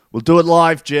We'll do it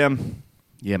live, Jim.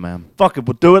 Yeah, man. Fuck it,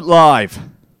 we'll do it live.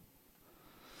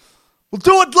 We'll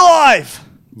do it live!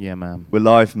 Yeah, man. We're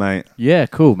live, mate. Yeah,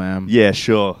 cool, man. Yeah,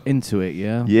 sure. Into it,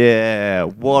 yeah? Yeah.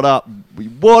 What up?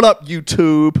 What up,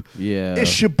 YouTube? Yeah.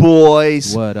 It's your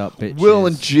boys. Word up, bitches. Will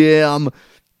and Jim.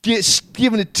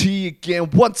 Giving it to you again,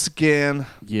 once again.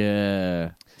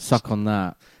 Yeah. Suck on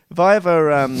that. If I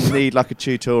ever need like a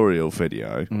tutorial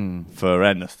video Mm. for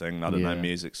anything, I don't know, Yeah.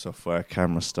 music software,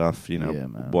 camera stuff, Yeah,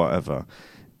 man. whatever.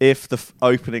 If the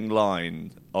opening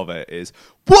line of it is,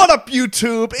 "What up,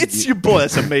 YouTube? It's your boy,"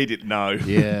 that's immediate no.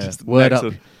 Yeah. Just the Word next up.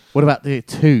 one. What about the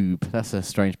tube? That's a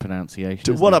strange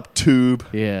pronunciation. What up, tube?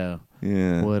 Yeah.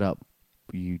 Yeah. Word up,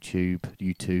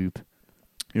 YouTube.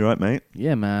 You right, mate?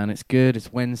 Yeah, man. It's good.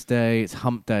 It's Wednesday. It's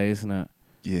hump day, isn't it?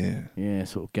 Yeah. Yeah,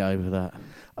 sort of get over that.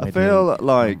 I feel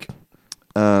like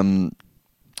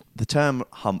the term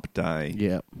hump day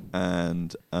Yeah.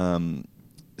 and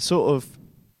sort of,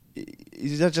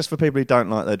 is that just for people who don't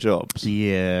like their jobs?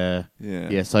 Yeah. Yeah.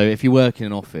 Yeah, so if you work in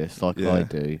an office like Yeah. I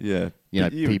do, Yeah. You know,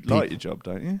 you like your job,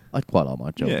 don't you? I quite like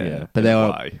my job, yeah. But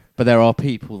But there are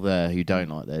people there who don't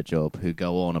like their job who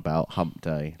go on about hump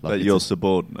day. But it's your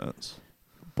subordinates.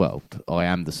 well, I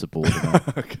am the subordinate.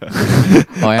 Okay.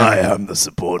 I am the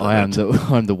subordinate.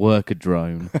 I'm the worker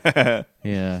drone.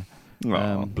 Yeah.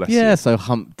 Oh, bless yeah, you. so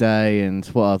hump day and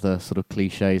what other sort of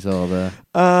cliches are there?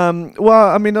 Well,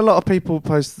 I mean, a lot of people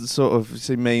post sort of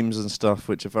see memes and stuff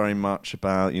which are very much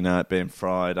about, you know, it being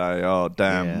Friday. Oh,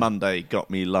 damn, Yeah. Monday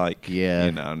got me like, Yeah.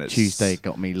 you know, and it's Tuesday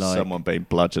got me like. someone being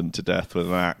bludgeoned to death with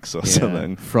an axe or Yeah.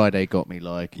 something. Friday got me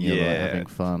like, and you're like Yeah. having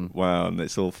fun. Wow, and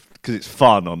it's all because it's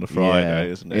fun on the Friday,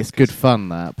 Yeah. isn't it? It's good fun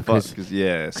that because it's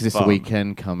it's the fun.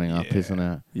 weekend coming up, Yeah. isn't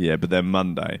it? Yeah, but then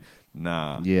Monday,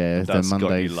 nah. Yeah, then that's got you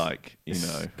Monday's like, you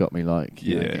know. got me like,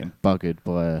 you know, Yeah. getting buggered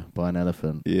by an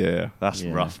elephant. Yeah, that's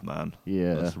Yeah. rough, man.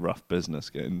 Yeah. That's rough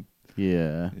business getting.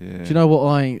 Yeah. Yeah. Do you know what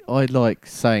I like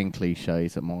saying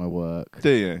cliches at my work? Do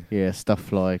you? Yeah,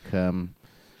 stuff like,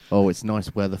 oh, it's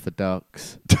nice weather for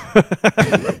ducks.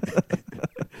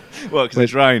 Well, because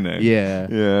it's raining. Yeah.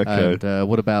 Yeah, okay. And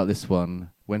what about this one?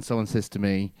 When someone says to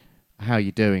me, "How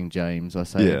you doing, James?" I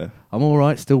say, Yeah. "I'm all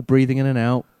right, still breathing in and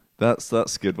out." That's a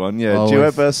good one. Yeah. Always- do you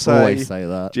ever say? Always say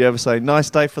that. Do you ever say "nice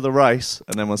day for the race"?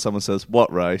 And then when someone says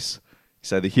 "what race," you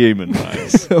say the human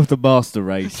race. Of the master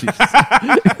race.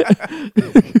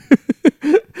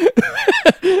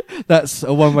 That's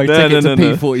a one-way ticket to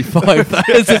P45. That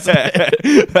is, isn't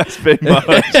it? That's been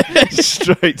much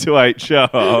straight to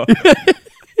HR.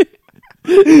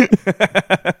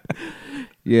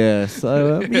 Yeah.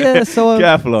 So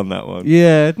Careful on that one.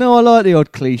 yeah. No, I like the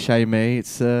odd cliche. Me,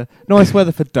 it's nice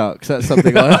weather for ducks. That's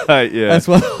something I. Yeah. That's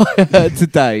what I heard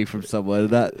today from someone.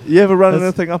 That You ever run That's-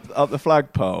 anything up the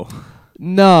flagpole?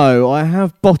 no, I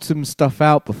have bottomed stuff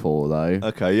out before though.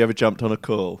 Okay. You ever jumped on a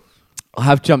call? I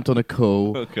have jumped on a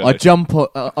call. Okay. I jump on.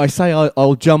 I say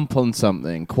I'll jump on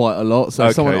something quite a lot. So if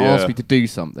Okay, someone yeah. asks me to do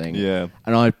something, Yeah.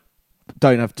 and I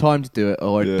don't have time to do it,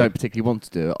 or Yeah. I don't particularly want to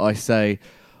do it, I say,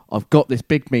 I've got this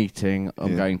big meeting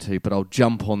I'm Yeah. going to, but I'll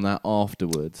jump on that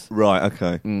afterwards. Right.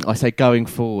 Okay. I say going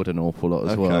forward an awful lot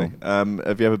as well.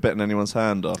 Have you ever bitten anyone's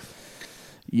hand off?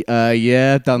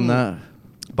 Yeah, done that.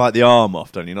 Bite the arm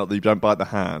off, don't you? Not that you don't bite the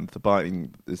hand. The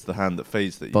biting is the hand that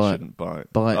feeds that you Bite- shouldn't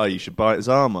bite. bite- Oh, you should bite his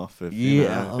arm off. If, you Yeah,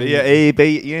 know. oh, But yeah, he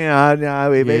beat. Yeah,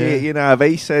 no, he beat. Yeah. You know, if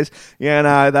he says, you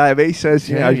know, if he says,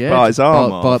 you know, you bite his just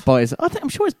arm off. Bite his, I'm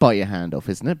sure it's bite your hand off,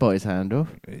 isn't it? Bite his hand off.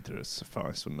 Either would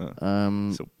suffice, wouldn't it?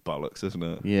 It's all bollocks, isn't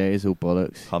it? Yeah, it is all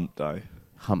bollocks. Hump day,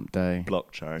 Hump day.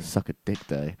 blockchain. Suck a dick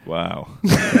day. Wow.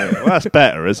 Yeah, well, that's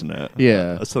better, isn't it?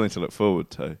 Yeah. That's something to look forward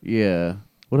to. Yeah.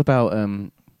 What about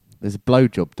there's a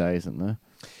blowjob day, isn't there?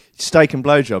 Steak and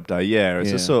blowjob day, yeah. It's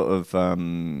Yeah. a sort of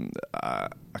a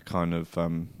kind of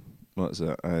what is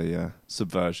it? A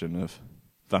subversion of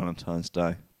Valentine's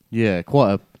Day. Yeah,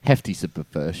 quite a hefty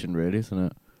subversion, really, isn't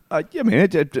it? Yeah, I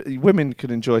mean, women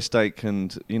can enjoy steak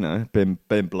and being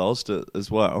blowsed as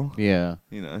well. Yeah.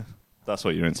 You know, that's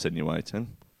what you're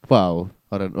insinuating. Well,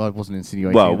 I wasn't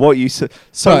insinuating. Well, what you said.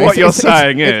 So Well, what you're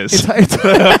saying is,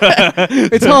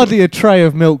 it's hardly a tray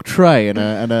of milk tray and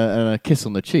a kiss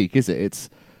on the cheek, is it? It's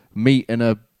meat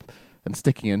and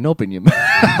sticking a knob in your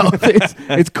mouth.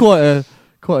 It's quite a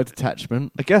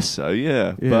detachment. I guess so,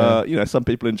 yeah. Yeah. But some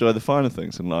people enjoy the finer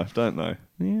things in life, don't they?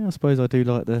 Yeah, I suppose I do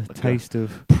like the taste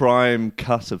of. Prime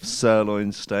cut of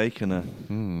sirloin steak and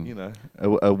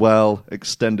a well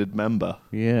extended member.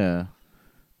 Yeah.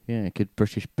 Yeah, good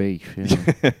British beef.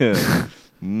 Yeah.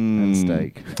 and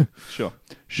steak. Sure.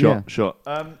 Yeah. Sure.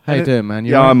 How you doing, man?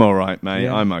 You Yeah, all right? I'm all right, mate.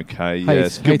 Yeah. I'm okay. Hey, Yeah, it's-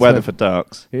 it's hey good to weather have- for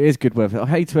ducks. It is good weather.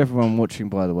 Hey to everyone watching,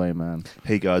 by the way, man.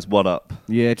 Hey guys, what up?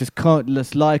 Yeah, just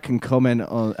like and comment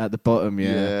at the bottom.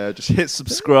 Yeah, just hit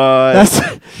subscribe.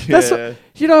 That's what,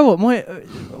 you know what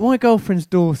my girlfriend's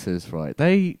daughters, right?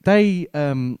 They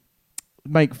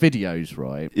make videos,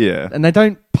 right? Yeah. And they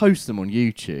don't post them on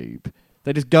YouTube.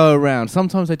 They just go around.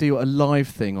 Sometimes they do a live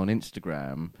thing on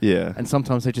Instagram. Yeah. And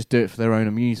sometimes they just do it for their own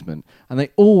amusement. And they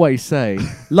always say,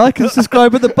 like and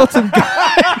subscribe at the bottom,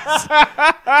 guys.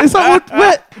 It's like,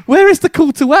 where is the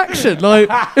call to action? Like,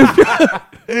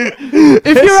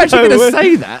 if you're actually going to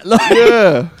say that, like,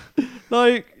 Yeah.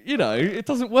 like, you know, it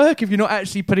doesn't work if you're not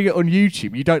actually putting it on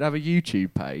YouTube. You don't have a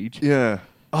YouTube page. Yeah.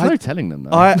 There's no telling them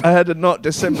that. I had a not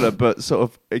dissimilar but sort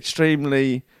of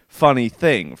extremely funny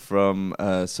thing from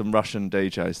some Russian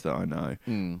DJs that I know.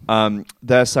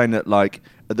 They're saying that like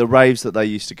at the raves that they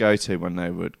used to go to when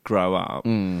they would grow up,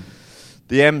 the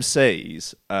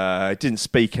MCs didn't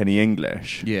speak any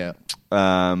English. Yeah.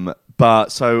 But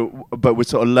we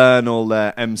sort of learn all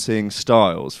their MCing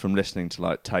styles from listening to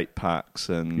like tape packs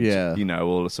and you know,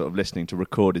 all sort of listening to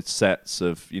recorded sets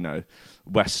of, you know,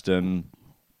 Western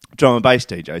drum and bass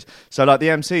DJs. So like the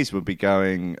MCs would be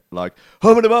going like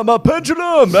my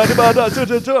pendulum,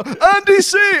 Andy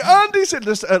C,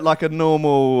 just at like a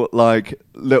normal like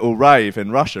little rave in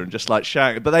Russia and just like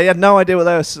shouting, but they had no idea what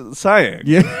they were saying.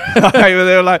 Yeah. They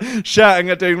were like shouting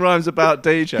and doing rhymes about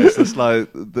DJs, just like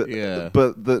but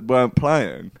that weren't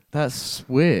playing. That's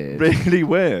weird. Really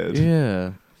weird.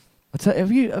 Yeah.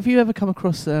 Have you ever come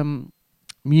across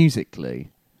Musically?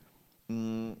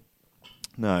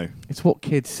 No. It's what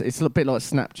kids. It's a bit like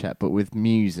Snapchat, but with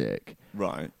music.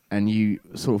 Right. And you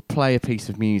sort of play a piece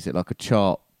of music, like a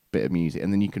chart bit of music,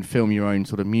 and then you can film your own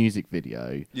sort of music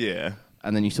video. Yeah.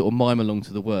 And then you sort of mime along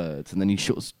to the words, and then you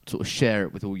sort of share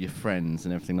it with all your friends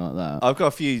and everything like that. I've got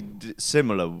a few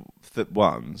similar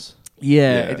ones.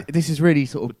 Yeah. This is really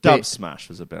sort of Dub Smash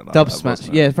was a bit like Dub that, Smash.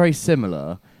 wasn't it? Yeah, very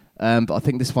similar. But I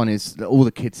think this one is all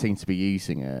the kids seem to be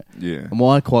using it. Yeah. And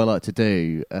what I quite like to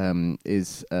do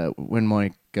is when my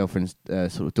girlfriend's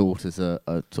sort of daughters are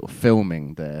sort of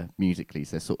filming their Musicallys,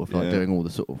 they're sort of like doing all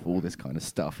this kind of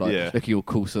stuff, like looking all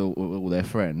cool to all their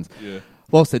friends. Yeah.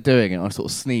 Whilst they're doing it, I sort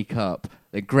of sneak up,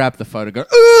 they grab the phone and go,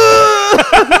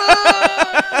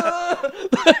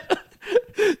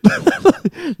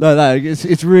 like that.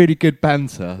 It's really good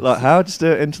banter. Like how? Just do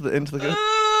it into the.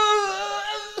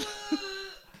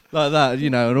 Like that, you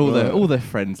know, and all their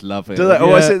friends love it. Do they?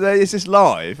 Oh, is this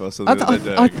live or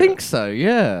something? I think so.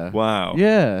 Yeah. Wow.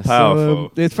 Yeah.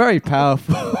 Powerful. So, it's very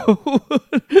powerful.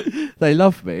 They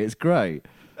love me. It's great.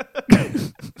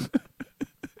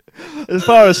 As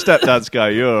far as stepdads go,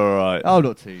 you're all right. I'm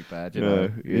not too bad, you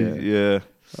know. Yeah.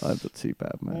 I'm not too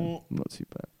bad, man. I'm not too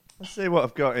bad. Let's see what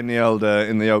I've got in the old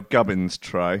gubbins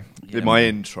tray, in my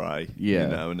in tray. Yeah. You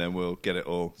know, and then we'll get it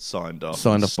all signed off,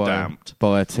 Stamped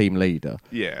by a team leader.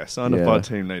 Yeah, signed off by a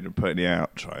team leader and put in the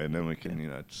out tray, and then we can, you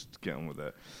know, just get on with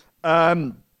it.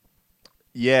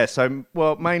 Yeah. So,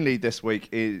 well, mainly this week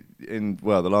the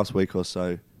last week or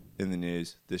so in the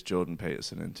news, this Jordan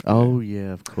Peterson interview. Oh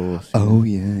yeah, of course. Oh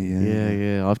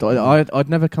yeah. I'd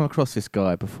never come across this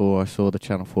guy before I saw the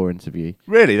Channel 4 interview.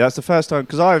 Really, that's the first time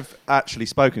because I've actually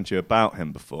spoken to you about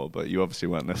him before, but you obviously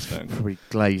weren't listening. Probably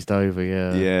glazed over,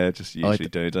 yeah. Yeah, just usually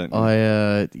don't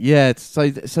you?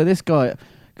 So this guy,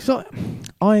 because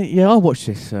I watched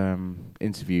this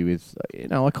interview with, you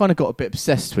know, I kind of got a bit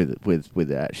obsessed with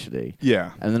it actually.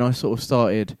 Yeah. And then I sort of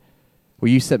started. Well,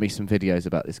 you sent me some videos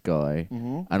about this guy,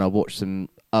 and I watched some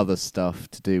other stuff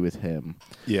to do with him.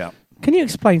 Yeah. Can you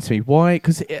explain to me why?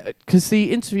 Because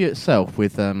the interview itself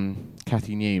with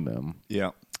Kathy Newman,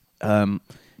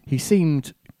 he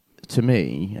seemed to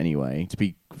me anyway to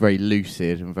be very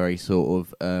lucid and very sort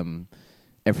of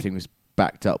everything was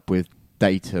backed up with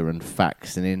data and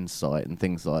facts and insight and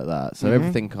things like that. So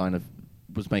everything kind of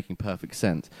was making perfect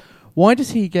sense. Why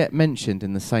does he get mentioned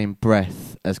in the same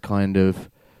breath as kind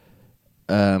of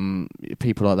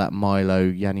people like that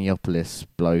Milo Yiannopoulos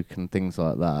bloke and things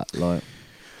like that? Like,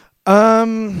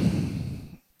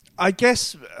 I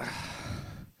guess.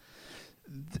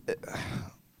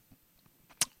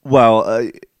 Well,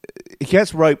 it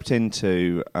gets roped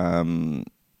into the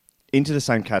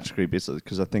same category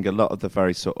because I think a lot of the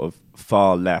very sort of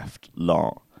far left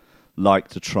lot like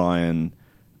to try and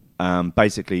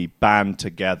basically band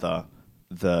together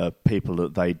the people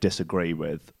that they disagree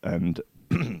with and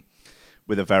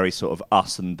with a very sort of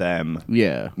us and them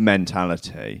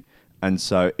mentality. And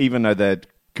so even though they're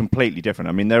completely different,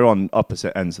 I mean, they're on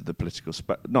opposite ends of the political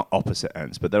not opposite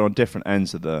ends, but they're on different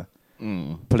ends of the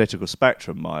political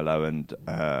spectrum, Milo and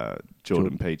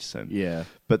Jordan Peterson. Yeah.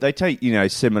 But they take,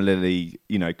 similarly,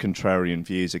 contrarian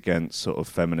views against sort of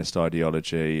feminist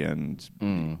ideology and,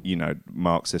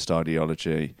 Marxist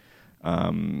ideology.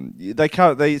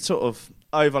 They sort of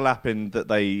overlap in that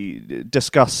they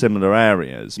discuss similar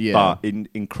areas, but in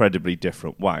incredibly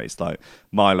different ways. Like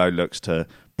Milo looks to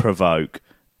provoke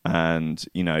and,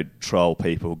 troll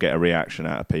people, get a reaction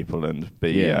out of people and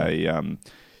be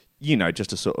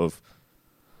just a sort of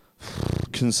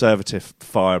conservative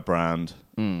firebrand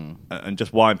and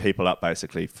just wind people up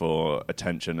basically for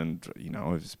attention and,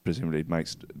 presumably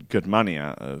makes good money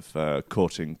out of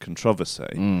courting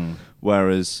controversy.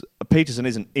 Whereas Peterson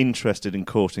isn't interested in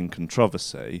courting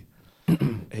controversy.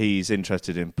 He's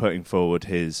interested in putting forward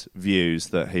his views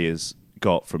that he has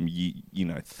got from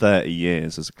 30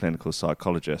 years as a clinical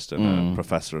psychologist and a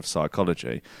professor of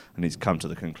psychology, and he's come to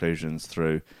the conclusions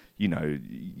through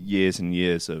years and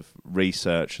years of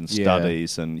research and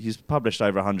studies, and he's published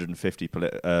over 150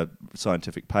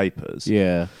 scientific papers.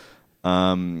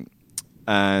 And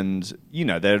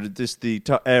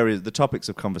the topics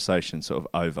of conversation sort of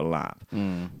overlap,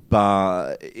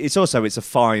 but it's a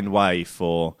fine way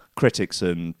for critics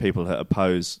and people that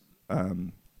oppose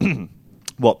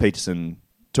what Peterson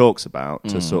talks about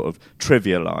to sort of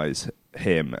trivialize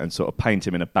him and sort of paint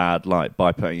him in a bad light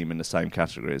by putting him in the same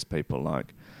category as people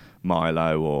like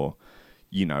Milo or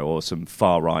some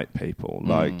far right people.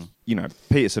 Like,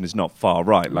 Peterson is not far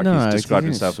right. Like, he's described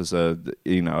himself as a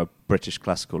British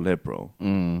classical liberal,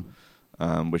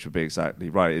 which would be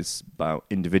exactly right. It's about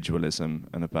individualism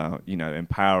and about,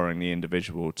 empowering the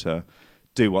individual to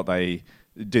do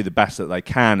the best that they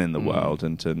can in the world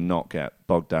and to not get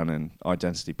bogged down in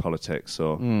identity politics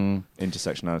or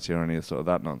intersectionality or any sort of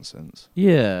that nonsense.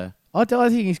 Yeah. I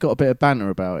think he's got a bit of banter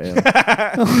about him.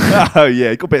 Oh yeah,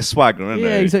 he's got a bit of swagger,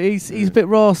 hasn't he? He's a bit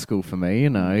rascal for me,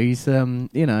 He's I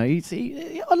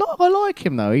like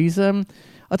him though. He's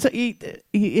I tell you,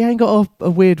 he ain't got a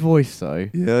weird voice though.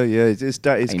 Yeah. It's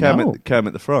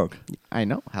Kermit the Frog. I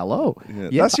know. Hello.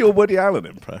 Yeah, that's your Woody Allen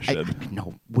impression.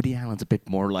 No, Woody Allen's a bit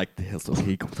more like this. So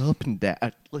he goes up and down.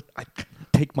 I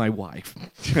take my wife.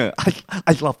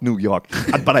 I love New York,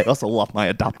 but I also love my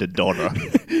adopted daughter.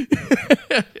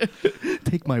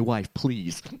 Take my wife,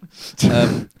 please.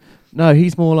 No,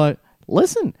 he's more like,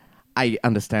 listen, I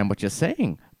understand what you're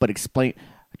saying, but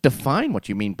define what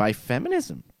you mean by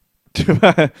feminism.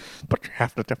 But you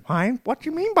have to define what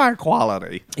you mean by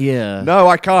equality. Yeah. No,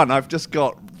 I can't. I've just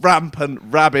got rampant,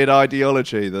 rabid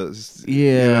ideology that's...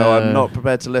 I'm not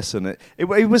prepared to listen. It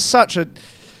was such a...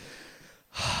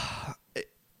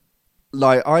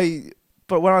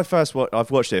 But when I first watched...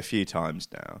 I've watched it a few times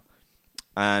now.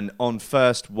 And on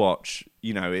first watch,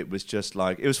 it was just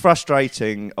like... It was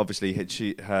frustrating. Obviously,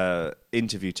 her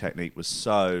interview technique was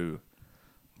so,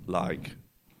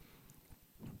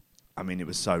 it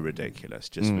was so ridiculous.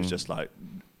 It was just like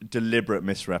deliberate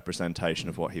misrepresentation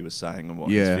of what he was saying and what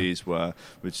his views were,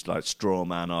 which like straw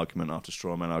man argument after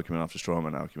straw man argument after straw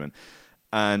man argument.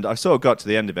 And I sort of got to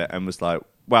the end of it and was like,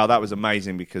 wow, that was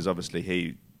amazing, because obviously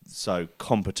he so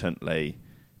competently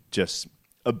just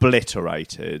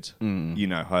obliterated,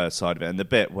 her side of it. And the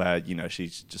bit where,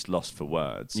 she's just lost for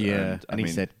words. Yeah. And he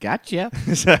said, gotcha.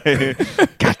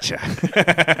 Gotcha.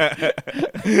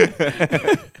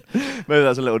 Maybe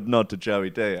that's a little nod to Joey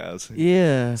Diaz.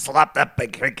 Yeah. Slap that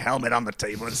big helmet on the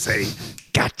table and say,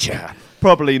 gotcha.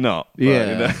 Probably not. But,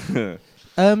 yeah.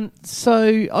 So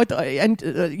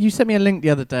you sent me a link the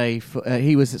other day.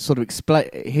 He was sort of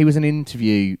he was in an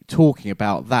interview talking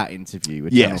about that interview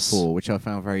with Channel 4, which I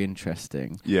found very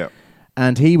interesting. Yeah,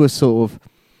 and he was sort of,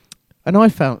 and I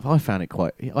found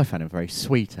him very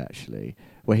sweet actually,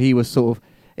 where he was sort of.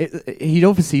 He'd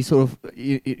obviously sort of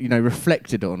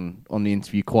reflected on the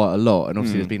interview quite a lot, and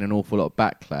obviously there's been an awful lot of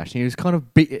backlash. And he was kind of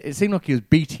it seemed like he was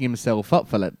beating himself up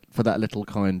for that little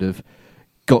kind of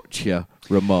gotcha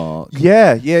remark.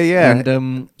 Yeah.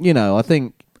 And I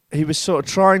think he was sort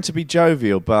of trying to be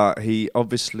jovial, but he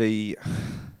obviously,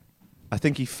 I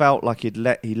think he felt like he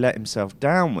let himself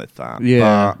down with that.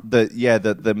 Yeah. But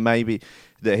that maybe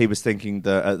that he was thinking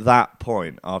that at that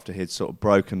point, after he'd sort of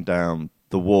broken down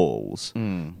the walls,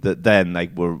 that then they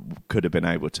could have been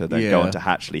able to then go on to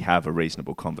actually have a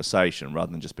reasonable conversation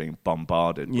rather than just being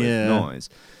bombarded with noise.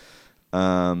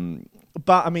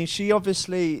 But I mean, she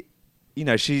obviously,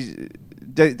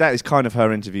 that is kind of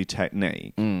her interview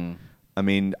technique. I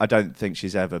mean, I don't think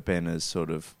she's ever been as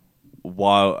sort of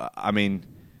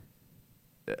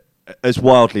as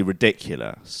wildly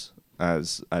ridiculous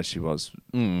as she was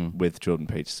with Jordan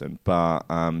Peterson, but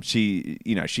she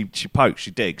pokes,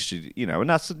 she digs, and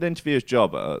that's an interviewer's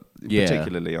job,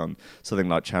 particularly on something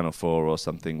like Channel 4 or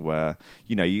something where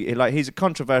he's a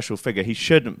controversial figure. He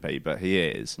shouldn't be, but he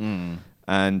is,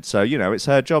 and so it's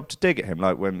her job to dig at him,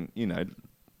 like when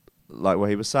like what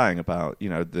he was saying about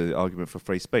the argument for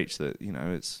free speech, that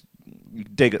it's. You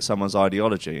dig at someone's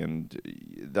ideology, and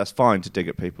that's fine to dig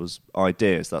at people's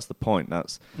ideas. That's the point.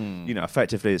 That's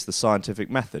effectively it's the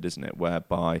scientific method, isn't it?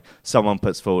 Whereby someone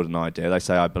puts forward an idea, they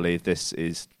say, "I believe this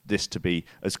to be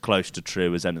as close to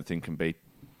true as anything can be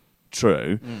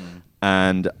true,"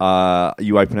 and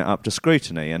you open it up to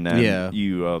scrutiny, and then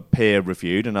you are peer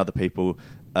reviewed, and other people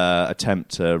attempt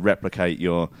to replicate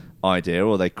your idea,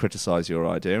 or they criticise your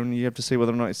idea, and you have to see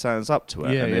whether or not it stands up to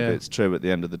it. If it's true at the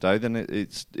end of the day, then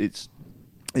it's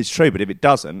true. But if it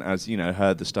doesn't, as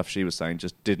heard the stuff she was saying,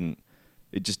 just didn't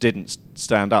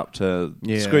stand up to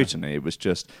scrutiny. It was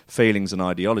just feelings and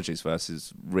ideologies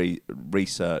versus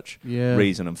research,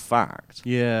 reason and fact.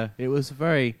 Yeah, it was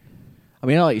very. I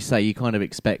mean, like you say, you kind of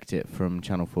expect it from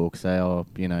Channel 4 because they are,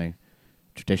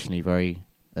 traditionally very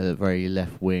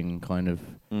left-wing kind of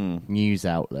news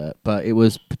outlet, but it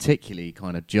was particularly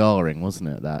kind of jarring, wasn't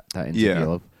it, that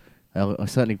interview? I've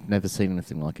certainly never seen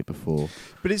anything like it before.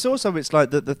 But it's like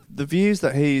the views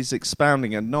that he's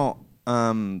expounding are not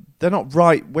they're not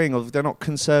right-wing, or they're not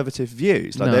conservative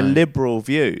views. Like they're liberal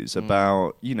views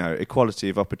about equality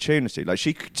of opportunity. Like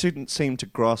she didn't seem to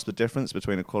grasp the difference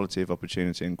between equality of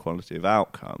opportunity and quality of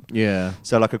outcome. Yeah.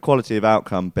 So like equality of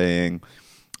outcome being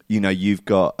you've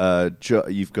got 10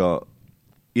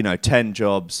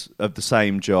 jobs of the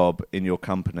same job in your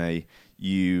company.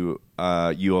 You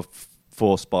are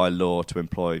forced by law to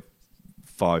employ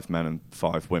 5 men and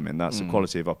 5 women. That's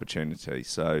equality of opportunity.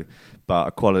 So,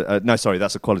 but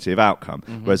that's equality of outcome.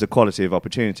 Whereas equality of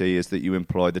opportunity is that you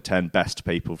employ the 10 best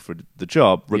people for the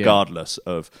job, regardless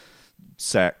of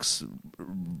sex,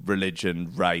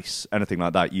 religion, race, anything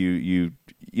like that.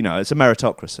 It's a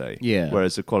meritocracy. Yeah.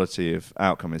 Whereas equality of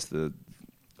outcome is the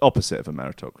opposite of a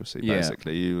meritocracy.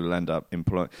 Basically, you will end up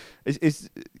employing.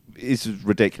 It's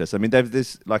ridiculous. I mean,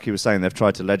 this, like he was saying, they've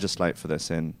tried to legislate for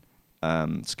this in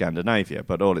Scandinavia,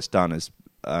 but all it's done is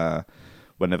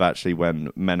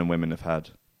when men and women have had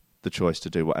the choice to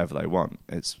do whatever they want,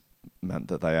 it's meant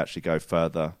that they actually go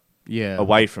further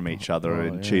away from each other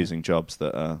in choosing jobs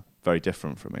that are very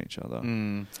different from each other.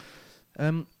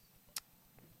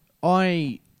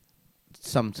 I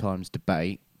sometimes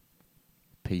debate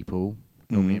people,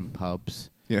 normally in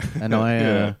pubs, and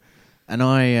I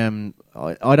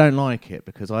don't like it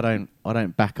because I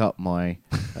don't back up my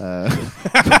I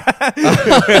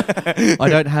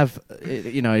don't have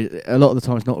a lot of the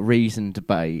time it's not reasoned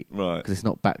debate, right? Because it's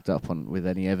not backed up with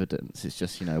any evidence. It's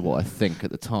just what I think at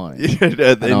the time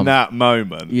in that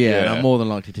moment. And I'm more than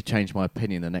likely to change my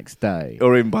opinion the next day,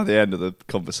 or even by the end of the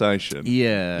conversation.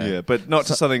 But not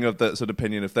to something of that sort of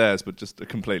opinion of theirs, but just a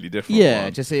completely different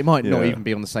one. Just it might not even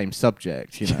be on the same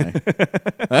subject,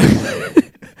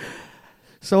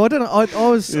 So I don't know. I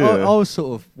was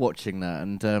sort of watching that,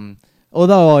 and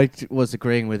although I was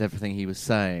agreeing with everything he was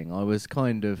saying, I was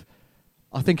kind of.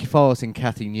 I think if I was in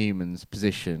Cathy Newman's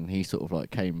position, he sort of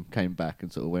like came back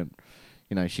and sort of went.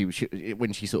 She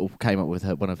when she sort of came up with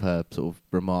one of her sort of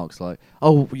remarks like,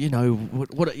 "Oh,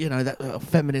 that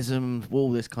feminism,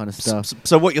 all this kind of stuff."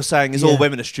 So what you're saying is all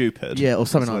women are stupid, or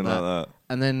something like that.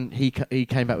 And then he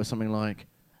came back with something like,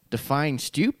 "Define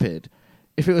stupid."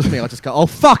 If it was me, I'd just go, "Oh,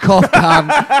 fuck off, cunt."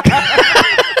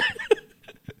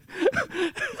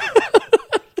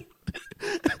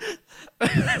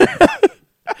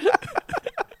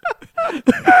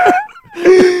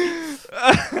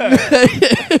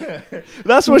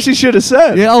 That's what she should have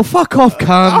said. Yeah, "Oh, fuck off,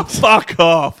 cunt." Oh, fuck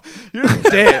off. You're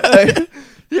dead.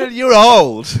 You're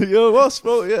old. You're what's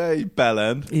wrong? Yeah, you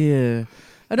bellend. Yeah.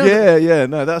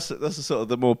 No, that's the sort of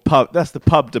the more pub. That's the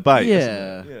pub debate.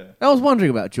 Yeah. I was wondering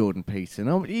about Jordan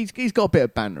Peterson. He's got a bit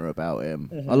of banter about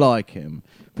him. I like him,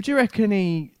 but do you reckon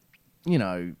he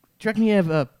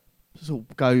ever sort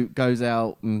of goes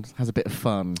out and has a bit of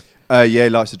fun? He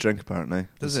likes to drink. Apparently,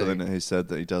 there's something that he said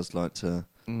that he does like to.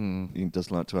 He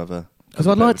does like to have a. Because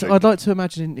I'd like to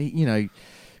imagine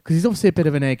because he's obviously a bit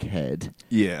of an egghead.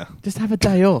 Yeah. Just have a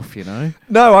day off,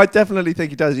 No, I definitely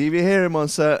think he does. If you hear him on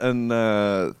certain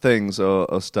things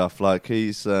or stuff, like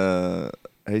he's got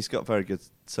a very good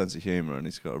sense of humour, and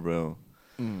he's got a real...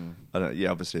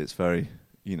 obviously it's very,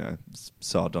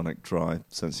 sardonic, dry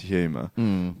sense of humour.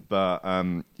 But,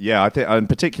 I think, and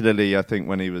particularly, I think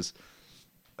when he was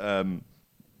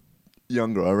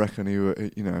younger, I reckon he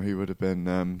would have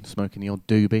been... smoking the odd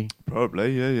doobie.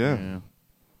 Probably, yeah.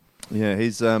 Yeah,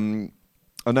 he's.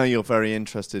 I know you're very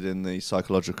interested in the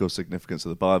psychological significance of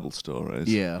the Bible stories.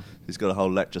 Yeah. He's got a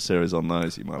whole lecture series on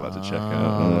those you might have to check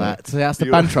out. That's the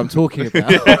banter I'm talking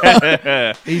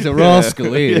about. He's a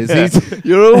rascal, he is. Yeah.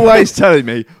 You're always telling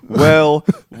me, well,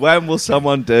 when will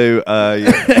someone do a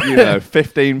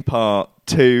 15-part,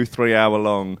 2-3 hour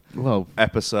long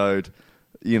episode,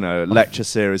 lecture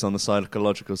series on the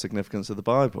psychological significance of the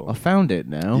Bible? I found it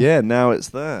now. Yeah, now it's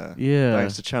there. Yeah.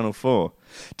 Thanks to Channel 4.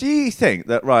 Do you think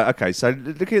that, so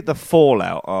looking at the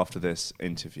fallout after this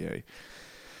interview,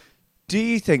 do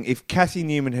you think if Cathy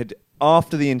Newman had,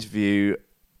 after the interview,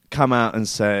 come out and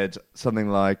said something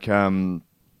like,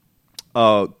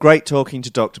 great talking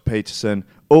to Dr. Peterson,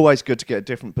 always good to get a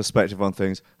different perspective on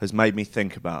things, has made me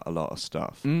think about a lot of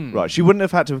stuff. Right, she wouldn't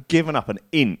have had to have given up an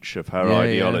inch of her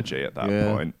ideology at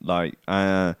that point.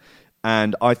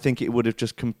 And I think it would have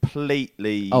just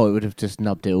completely... Oh, it would have just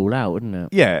nubbed it all out, wouldn't it?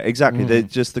 Yeah, exactly.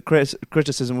 The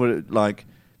criticism would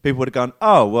people would have gone,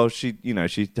 oh, well, she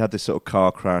had this sort of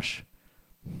car crash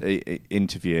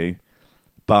interview,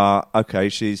 but okay,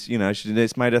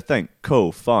 it's made her think.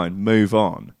 Cool, fine, move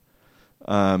on.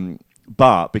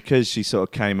 But because she sort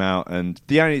of came out and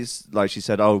she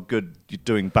said, oh, good, you're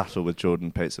doing battle with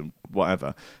Jordan Peterson,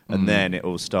 whatever, and then it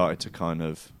all started to kind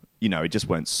of... it just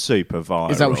went super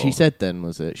viral. Is that what she said then,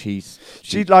 was it? She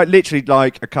literally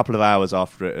a couple of hours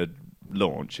after it had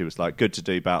launched, she was like, good to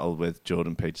do battle with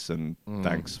Jordan Peterson,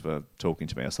 thanks for talking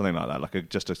to me, or something like that,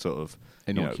 just a sort of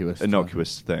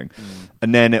innocuous thing.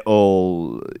 And then it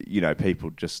all, people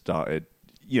just started,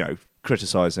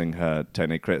 criticising her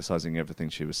technique, criticising everything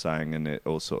she was saying, and it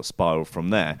all sort of spiraled from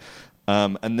there.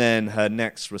 And then her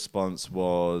next response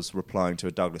was replying to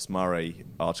a Douglas Murray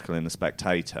article in The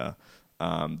Spectator,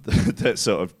 that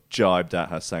sort of jibed at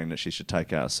her, saying that she should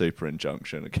take out a super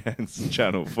injunction against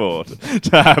Channel 4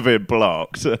 to have it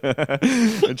blocked.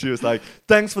 And she was like,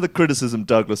 "Thanks for the criticism,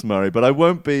 Douglas Murray, but I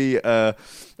won't be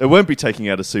taking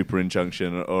out a super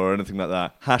injunction or anything like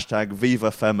that. Hashtag Viva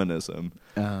Feminism."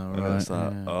 And I was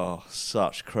like, oh,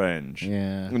 such cringe.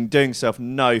 Yeah. And doing herself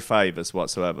no favours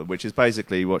whatsoever, which is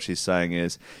basically what she's saying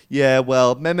is, yeah,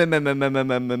 well, but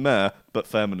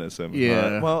feminism.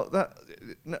 Yeah. Well,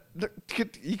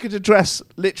 you could address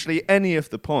literally any of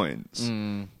the points,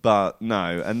 but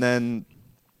no. And then,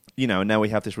 now we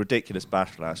have this ridiculous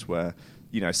backlash where,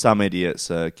 some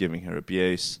idiots are giving her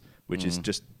abuse, which is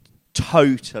just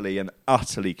totally and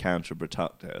utterly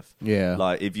counterproductive. Yeah.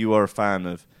 Like, if you are a fan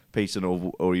of Peterson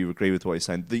or you agree with what he's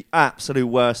saying, the absolute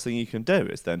worst thing you can do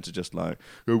is then to just what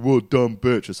dumb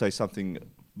bitch, or say something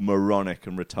moronic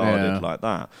and retarded like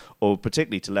that, or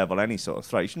particularly to level any sort of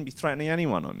threat. You shouldn't be threatening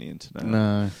anyone on the internet.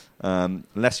 No.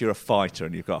 Unless you're a fighter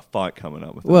and you've got a fight coming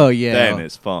up with them. Well, yeah. Then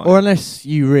it's fine. Or unless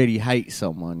you really hate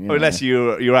someone. Or unless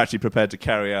you're actually prepared to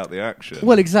carry out the action.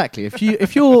 Well, exactly.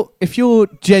 If you're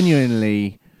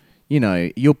genuinely,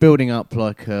 you're building up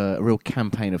like a real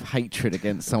campaign of hatred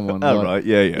against someone. Oh, right,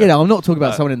 yeah. I'm not talking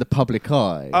about someone in the public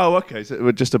eye. Oh, okay. So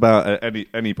we're just about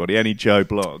anybody, any Joe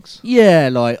Blogs. Yeah,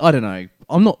 I don't know.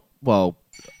 I'm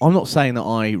not saying that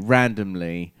I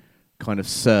randomly kind of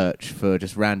search for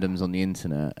just randoms on the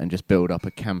internet and just build up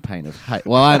a campaign of hate.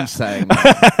 Well, I'm saying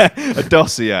a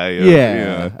dossier.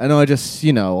 Yeah, and I just,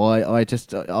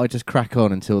 I just crack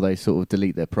on until they sort of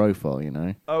delete their profile.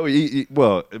 Oh,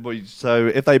 well, so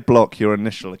if they block your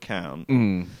initial account,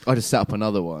 I just set up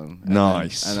another one.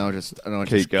 Nice, and I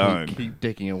keep going, keep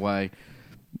digging away.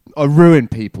 I ruin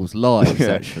people's lives,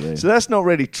 actually. So that's not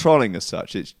really trolling as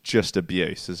such. It's just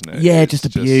abuse, isn't it? Yeah, it's just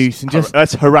abuse.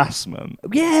 That's harassment.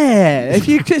 Yeah, if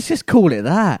you just call it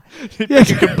that. Yeah, a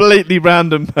completely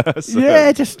random person.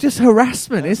 Yeah, just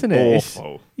harassment, isn't it?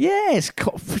 Awful. It's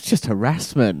just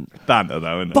harassment. Banter,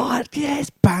 though, isn't it? But, yeah, it's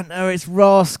banter, it's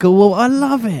rascal. Well, I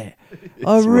love it.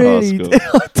 I really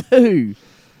do.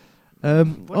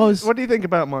 What do you think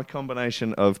about my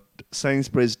combination of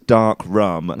Sainsbury's dark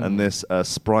rum and this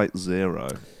Sprite Zero?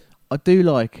 I do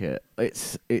like it.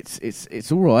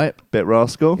 It's all right. Bit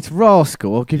rascal. It's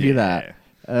rascal. I'll give you that.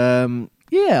 I'm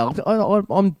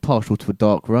partial to a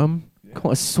dark rum. Yeah.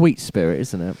 Quite a sweet spirit,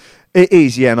 isn't it? It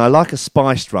is, yeah, and I like a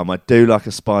spiced rum. I do like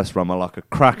a spiced rum. I like a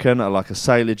Kraken. I like a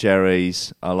Sailor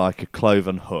Jerry's. I like a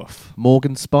Cloven Hoof.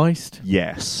 Morgan spiced?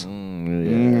 Yes.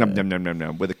 Nom, nom, nom, nom,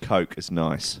 nom. With a Coke is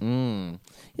nice. You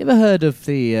ever heard of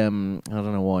the... I don't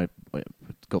know why it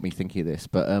got me thinking of this,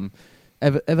 but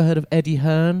ever heard of Eddie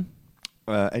Hearn?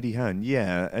 Eddie Hearn,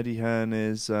 yeah. Eddie Hearn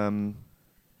is...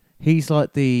 He's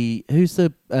like the... Who's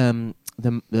the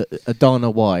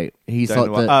Dana White. He's like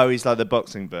the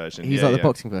boxing version. He's like the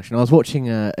boxing version. I was watching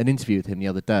an interview with him the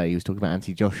other day. He was talking about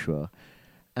Anthony Joshua,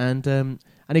 and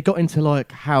it got into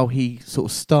like how he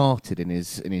sort of started in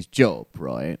his job,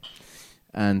 right?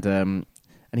 And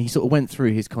he sort of went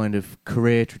through his kind of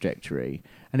career trajectory,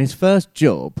 and his first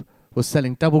job was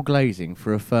selling double glazing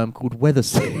for a firm called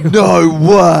Weatherseal. No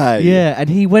way. Yeah, and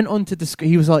he went on to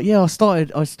he was like, I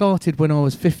started when I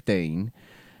was 15.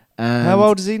 And how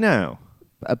old is he now?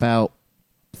 About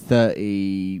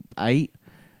 38.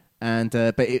 And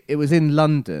but it was in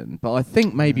London, but I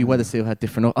think maybe Weatherseal had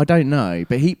different. I don't know,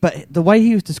 but the way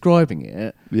he was describing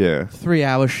it,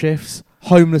 3-hour shifts,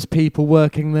 homeless people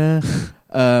working there,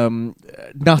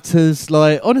 nutters,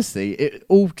 like honestly, it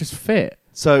all just fit.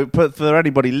 So, but for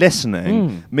anybody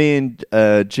listening, me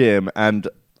and Jim and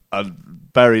a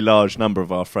very large number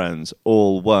of our friends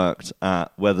all worked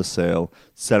at Weatherseal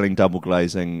selling double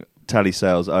glazing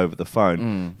telesales over the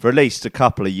phone for at least a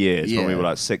couple of years when we were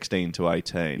like 16 to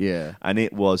 18. Yeah. And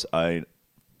it was a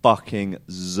fucking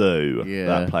zoo,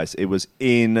 that place. It was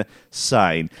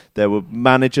insane. There were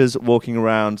managers walking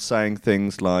around saying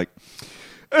things like,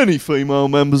 any female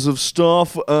members of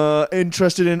staff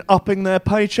interested in upping their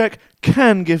paycheck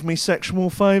can give me sexual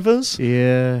favours.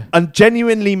 Yeah. And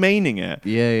genuinely meaning it.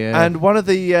 Yeah. And one of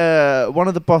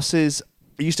the bosses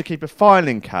used to keep a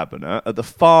filing cabinet at the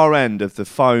far end of the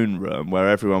phone room where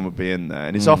everyone would be in there.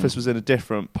 And his office was in a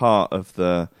different part of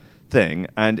the thing.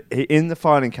 And in the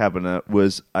filing cabinet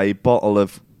was a bottle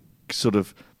of sort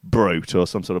of Brut or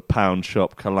some sort of pound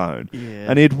shop cologne. Yeah.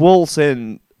 And he'd waltz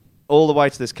in all the way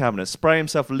to this cabinet, spray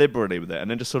himself liberally with it,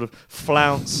 and then just sort of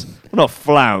flounce. Well, not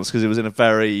flounce, because it was in a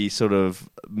very sort of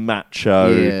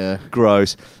macho,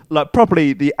 gross, like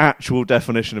probably the actual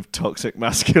definition of toxic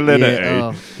masculinity.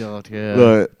 Yeah. Oh, God,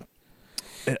 yeah.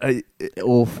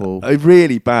 Awful.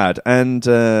 Really bad. And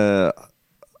do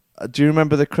you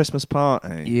remember the Christmas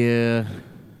party? Yeah.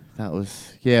 That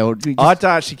was... Yeah. Well, I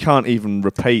actually can't even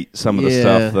repeat some of the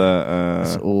stuff that...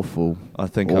 it's awful. I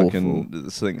think awful. I can...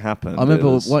 This thing happened. I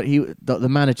remember the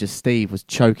manager, Steve, was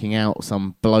choking out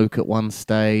some bloke at one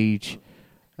stage.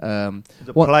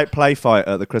 The play fight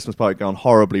at the Christmas party gone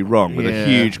horribly wrong with a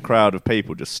huge crowd of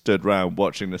people just stood round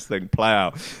watching this thing play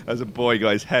out as a boy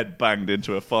got his head banged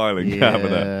into a filing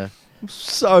cabinet.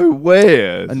 So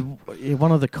weird. And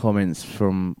one of the comments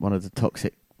from one of the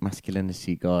toxic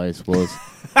masculinity guys was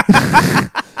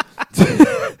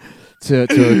to a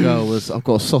girl was, I've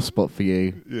got a soft spot for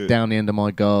you down the end of my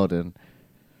garden.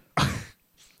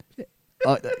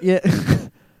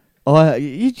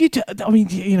 You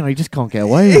just can't get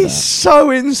away with that. It's so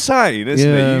insane, isn't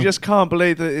it? You just can't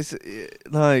believe that it's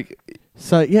like...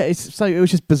 So, it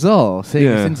was just bizarre seeing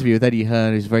this interview with Eddie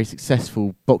Hearn, who's a very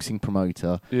successful boxing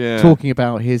promoter, talking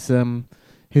about his time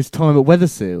at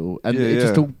Weatherseal, and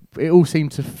it all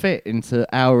seemed to fit into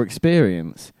our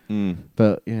experience.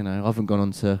 But, I haven't gone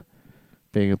on to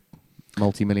being a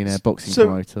multi-millionaire boxing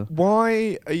promoter.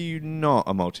 Why are you not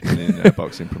a multi-millionaire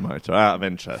boxing promoter, out of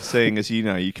interest, seeing as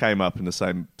you came up in the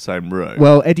same room?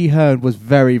 Well, Eddie Hearn was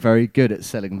very, very good at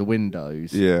selling the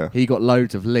windows. Yeah. He got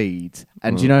loads of leads.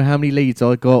 And do you know how many leads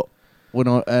I got when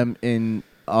I think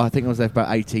I was there for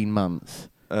about 18 months?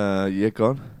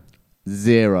 Gone.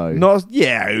 0.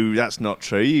 That's not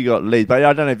true. You got leads, but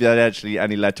I don't know if that actually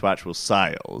only led to actual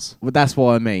sales. Well, that's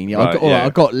what I mean. Yeah, right, I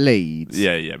got leads.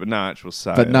 Yeah, but no actual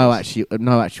sales. But no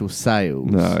actual sales.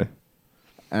 No.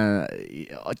 I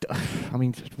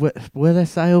mean, were there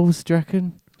sales? Do you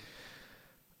reckon?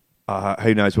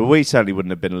 Who knows? Well, we certainly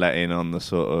wouldn't have been let in on the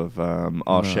sort of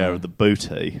our share of the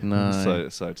booty, so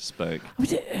to speak.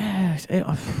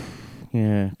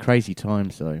 Yeah, crazy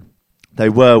times though. They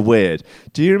were weird.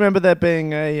 Do you remember there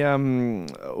being a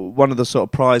one of the sort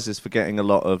of prizes for getting a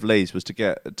lot of leads was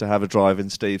to have a drive in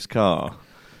Steve's car?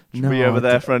 Were you ever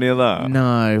there for any of that?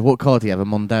 No. What car do you have? A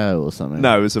Mondeo or something?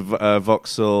 No, it was a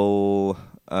Vauxhall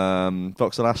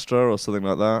Astra or something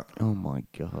like that. Oh my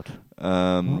God.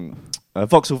 A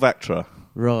Vauxhall Vectra.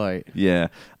 Right. Yeah.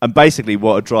 And basically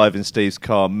what a drive in Steve's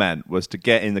car meant was to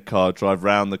get in the car, drive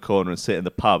round the corner and sit in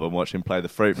the pub and watch him play the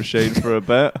fruit machine for a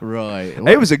bit. Right.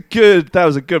 That was a good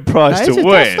prize to win.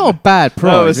 That's not a bad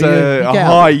prize. That was a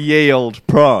high yield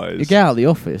prize. You get out of the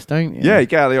office, don't you? Yeah, you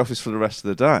get out of the office for the rest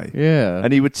of the day. Yeah.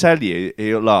 And he would tell you,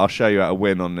 I'll show you how to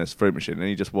win on this fruit machine. And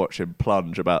you just watch him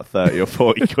plunge about 30 or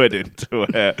 40 quid into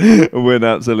it and win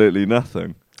absolutely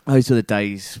nothing. Those were the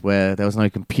days where there was no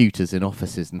computers in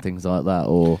offices and things like that,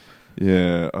 or...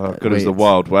 Yeah, God, it was the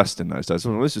Wild West in those days.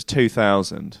 Well, this was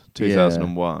 2000,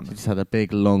 2001. You just had a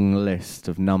big, long list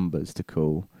of numbers to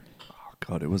call. Oh,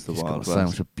 God, it was the Wild West. So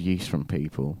much abuse from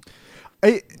people.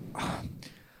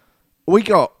 We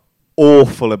got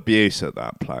awful abuse at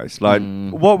that place. Like,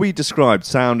 what we described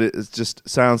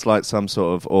sounds like some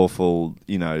sort of awful,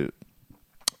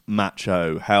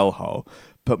 macho hellhole.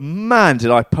 But man, did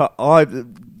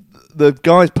the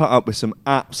guys put up with some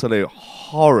absolute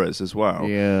horrors as well.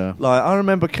 Yeah. Like, I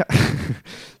remember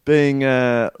being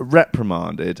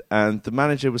reprimanded, and the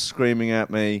manager was screaming at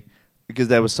me because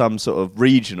there was some sort of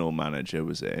regional manager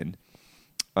was in,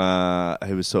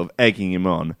 who was sort of egging him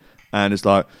on, and it's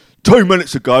like, 2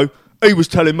 minutes ago, he was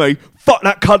telling me, fuck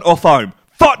that cunt off home.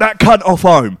 Fuck that cunt off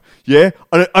home. Yeah?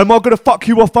 And am I going to fuck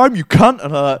you off home, you cunt?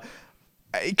 And I'm like,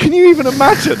 can you even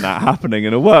imagine that happening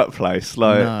in a workplace,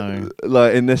 like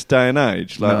in this day and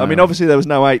age? Like, no. I mean, obviously there was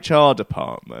no HR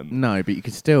department. No, but you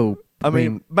could still. I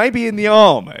mean, maybe in the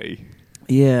army.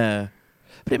 Yeah,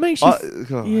 but it makes you.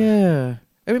 Yeah,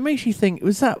 it makes you think.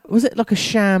 Was it like a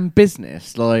sham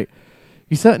business? Like,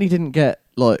 you certainly didn't get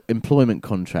like employment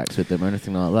contracts with them or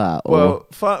anything like that. Or?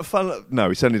 Well, no,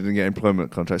 we certainly didn't get employment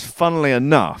contracts. Funnily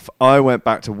enough, I went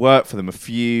back to work for them a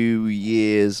few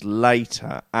years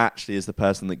later, actually as the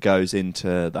person that goes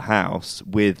into the house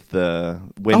with the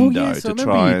window to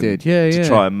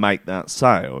try and make that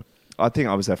sale. I think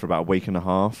I was there for about a week and a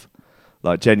half.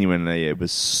 Like, genuinely, it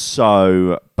was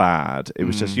so bad. It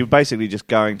was just, you're basically just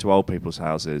going to old people's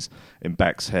houses in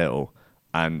Bexhill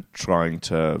and trying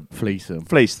to fleece them,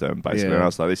 basically. Yeah. And I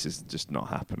was like, this is just not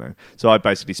happening. So I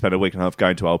basically spent a week and a half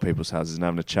going to old people's houses and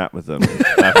having a chat with them,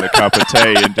 having a cup of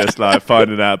tea and just like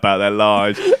finding out about their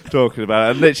lives, talking about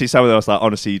it. And literally some of them was like,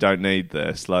 honestly, you don't need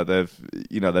this. Like, they've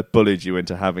bullied you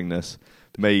into having this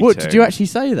meeting. What, did you actually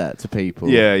say that to people?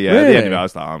 Yeah. Really? At the end of it, I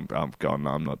was like, I'm gone.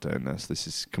 I'm not doing this. This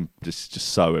is just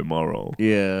so immoral.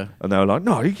 Yeah. And they were like,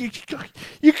 no, you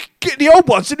get the old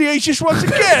ones and the easiest ones to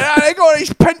get. They got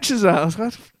these pensions out. I was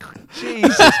like,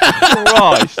 Jesus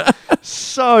Christ,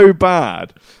 so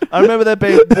bad. I remember there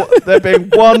being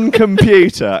one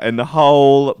computer in the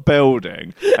whole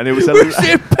building, and it was a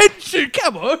pension.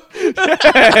 Come on,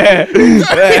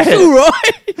 it's all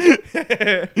right.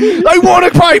 They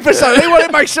want to pay for something. They want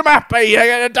to make them happy. They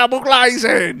get a double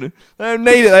glazing. They don't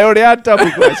need it. They already had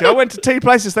double glazing. I went to 2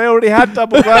 places. They already had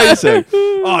double glazing.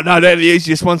 Oh no, they're the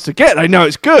easiest ones to get. They know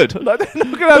it's good. Like, they're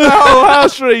not going to have the whole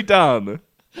house redone.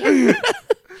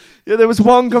 Yeah, there was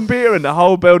one computer in the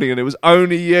whole building, and it was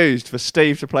only used for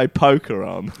Steve to play poker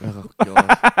on. Oh,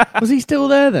 God. Was he still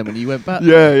there then when you went back?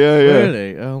 Yeah.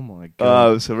 Really? Oh, my God.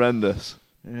 Oh, it was horrendous.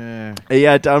 Yeah.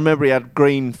 I remember he had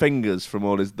green fingers from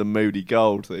all the Moody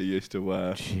Gold that he used to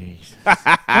wear. Jesus.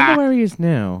 I wonder where he is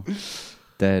now.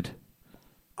 Dead.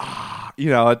 I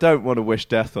don't want to wish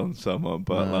death on someone,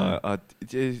 but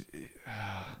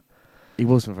he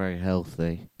wasn't very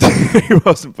healthy. He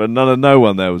wasn't, but no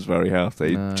one there was very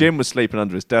healthy. No. Jim was sleeping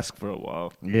under his desk for a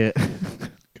while. Yeah.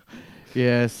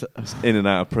 Yes. In and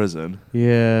out of prison.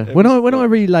 Yeah. When I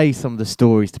relay some of the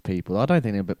stories to people, I don't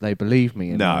think they believe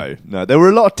me. No. There were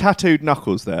a lot of tattooed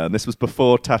knuckles there, and this was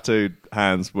before tattooed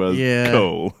hands were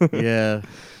cool. Yeah.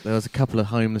 There was a couple of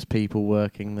homeless people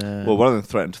working there. Well, one of them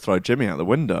threatened to throw Jimmy out the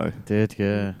window. Did,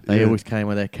 yeah. They always came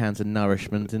with their cans of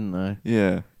nourishment, didn't they?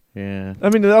 Yeah. Yeah. I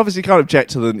mean, they obviously can't object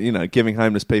to the, giving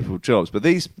homeless people jobs, but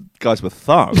these guys were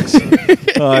thugs.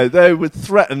 They would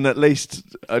threaten at least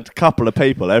a couple of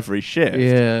people every shift.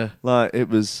 Yeah. I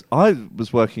was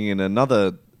working in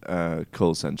another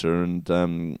call centre,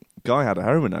 and guy had a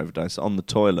heroin overdose on the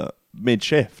toilet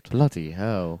mid-shift. Bloody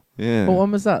hell. Yeah. What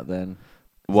one was that then?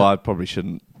 Well, I probably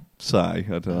shouldn't say.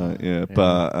 I don't know. Yeah.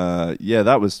 But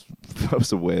that was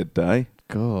a weird day.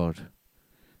 God.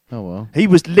 Oh, well. He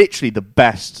was literally the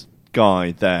best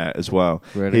guy there as well.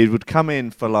 Really? He would come in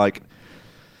for like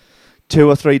 2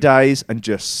 or 3 days and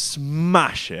just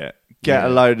smash it. Get a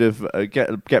load of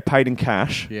get paid in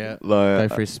cash. Yeah. Go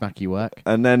for his smacky work.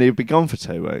 And then he'd be gone for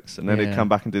 2 weeks, and then he'd come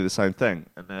back and do the same thing.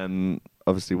 And then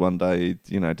obviously one day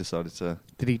he, decided to.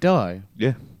 Did he die?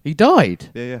 Yeah. He died?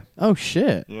 Yeah. Oh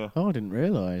shit. Yeah. Oh, I didn't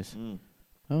realise.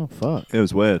 Oh fuck. It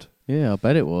was weird. Yeah, I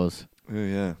bet it was.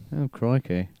 Yeah. Oh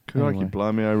crikey. Crikey,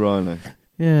 blimey O'Reilly.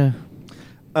 Yeah.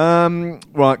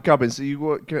 Right, Gubbins,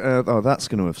 so that's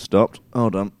going to have stopped.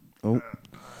 Hold on. Oh.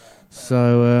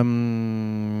 So,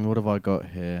 what have I got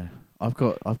here? I've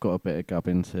got a bit of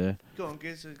Gubbins here. Go on,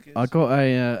 give I got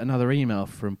another email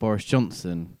from Boris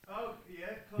Johnson. Oh,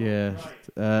 yeah.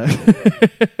 Cool.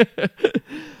 Yeah.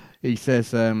 He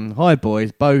says, "Hi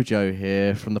boys, Bojo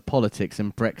here from the politics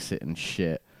and Brexit and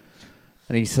shit."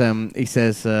 And he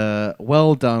says,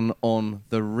 "Well done on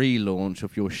the relaunch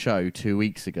of your show 2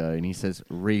 weeks ago." And he says,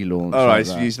 "Relaunch." All right,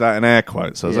 so use that in air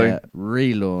quotes, does he?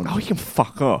 Relaunch. Oh, you can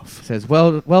fuck off. He says,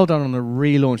 well done on the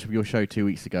relaunch of your show 2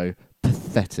 weeks ago.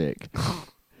 Pathetic.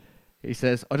 He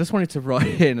says, I just wanted to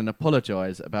write in and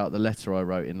apologise about the letter I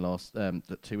wrote in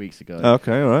 2 weeks ago.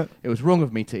 Okay, all right. It was wrong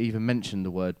of me to even mention the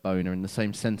word boner in the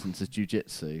same sentence as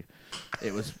jiu-jitsu.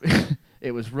 It was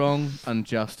it was wrong,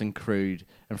 unjust and crude,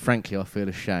 and frankly I feel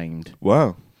ashamed.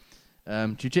 Wow.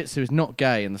 Jiu-jitsu is not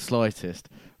gay in the slightest.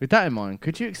 With that in mind,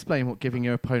 could you explain what giving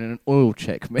your opponent an oil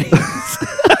check means?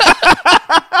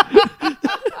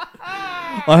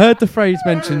 I heard the phrase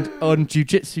mentioned on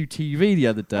Jiu-Jitsu TV the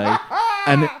other day,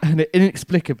 and it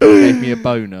inexplicably gave me a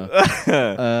boner.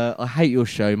 I hate your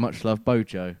show. Much love,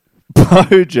 Bojo.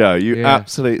 Bojo, you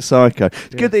absolute psycho.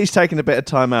 It's good that he's taken a bit of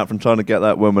time out from trying to get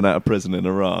that woman out of prison in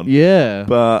Iran. Yeah.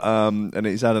 But and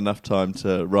he's had enough time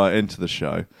to write into the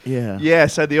show. Yeah. Yeah,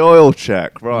 so the oil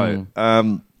check, right.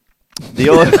 The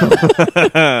oil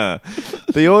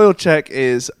the oil check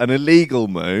is an illegal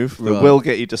move that will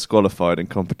get you disqualified in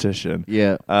competition.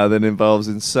 Yeah. That involves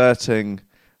inserting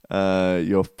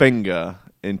your finger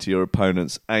into your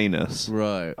opponent's anus.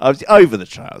 Right. Over the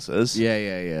trousers.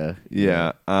 Yeah.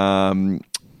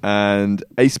 And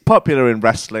it's popular in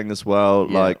wrestling as well,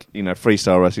 like,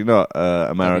 freestyle wrestling, not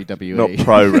American, WWE. not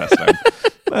pro wrestling.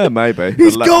 Maybe.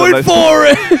 He's going for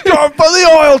it! He's going for the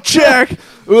oil check!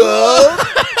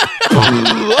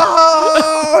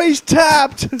 Oh, he's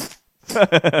tapped!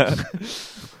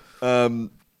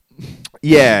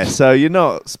 Yeah, so you're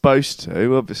not supposed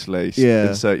to, obviously,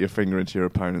 insert your finger into your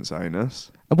opponent's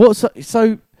anus.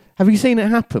 So have you seen it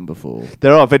happen before?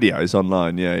 There are videos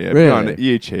online, yeah. Really? On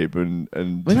YouTube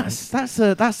and well, that's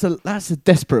a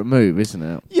desperate move, isn't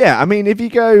it? Yeah, I mean, if you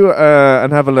go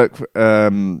and have a look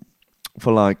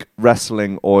for like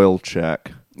wrestling oil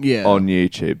check on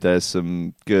YouTube, there's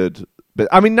some good. But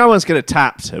I mean, no one's going to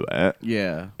tap to it.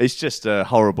 Yeah, it's just a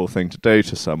horrible thing to do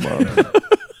to someone.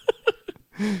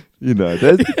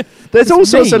 There's all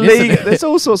sorts of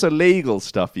legal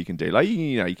stuff you can do. Like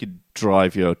you could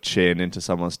drive your chin into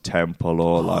someone's temple,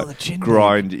 or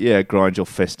grind your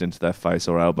fist into their face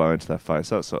or elbow into their face,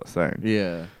 that sort of thing.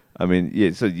 Yeah, I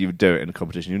mean, so you would do it in a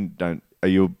competition.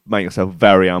 You make yourself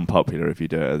very unpopular if you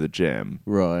do it at the gym,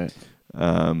 right?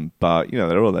 But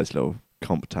there are all those little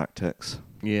comp tactics.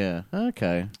 Yeah.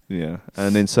 Okay. Yeah,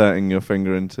 and inserting your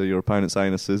finger into your opponent's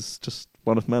anus is just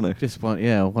one of many. Just one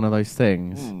of those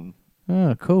things.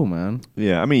 Oh, cool, man.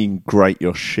 Yeah, I mean, you can grate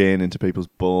your shin into people's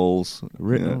balls.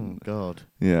 Oh, God.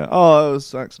 Yeah. Oh, it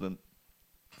was an accident.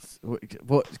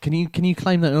 What can you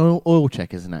claim that an oil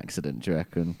check is an accident? Do you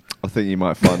reckon? I think you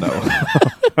might find that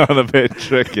one a bit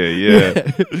tricky.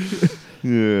 Yeah.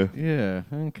 Yeah.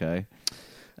 Okay.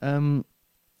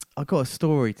 I got a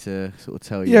story to sort of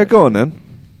tell you. Yeah, go on then.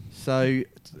 So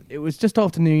it was just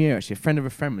after New Year. Actually, a friend of a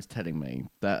friend was telling me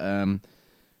that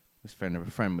this friend of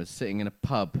a friend was sitting in a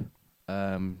pub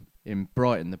in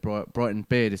Brighton, the Brighton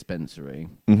Beer Dispensary.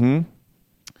 Mm-hmm.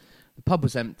 The pub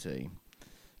was empty.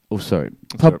 Oh, sorry.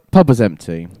 Pub was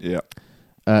empty. Yeah.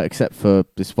 Except for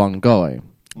this one guy.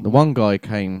 The one guy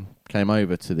came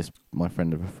over to my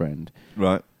friend of a friend.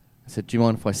 Right. I said, "Do you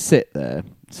mind if I sit there?"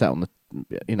 Sat on the,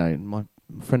 my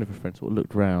friend of a friend sort of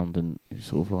looked round and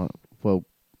sort of like, well,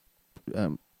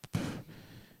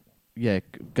 yeah,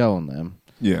 go on then.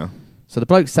 Yeah. So the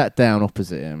bloke sat down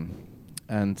opposite him,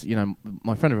 and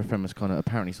my friend of a friend was kind of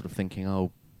apparently sort of thinking,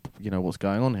 "Oh, what's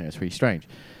going on here? It's really strange."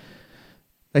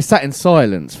 They sat in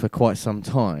silence for quite some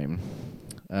time,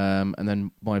 and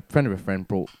then my friend of a friend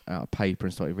brought out a paper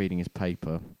and started reading his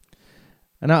paper.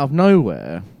 And out of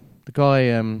nowhere, the guy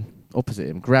opposite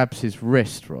him grabs his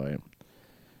wrist, right,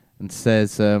 and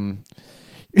says, "Oh,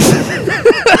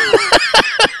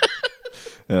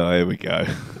 here we go."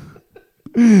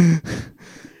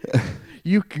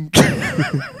 You can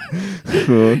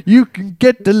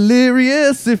get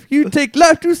delirious if you take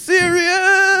life too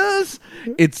serious.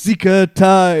 It's Zika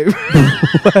time.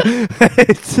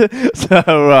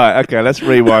 So right, okay, let's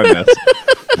rewind this.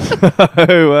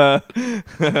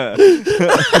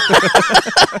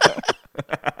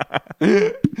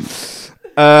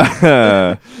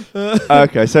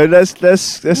 Okay, so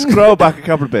let's scroll back a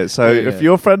couple of bits. So if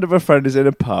your friend of a friend is in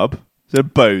a pub. He's a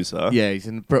bozer. Yeah, he's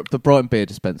in the Brighton Beer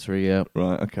Dispensary, yeah.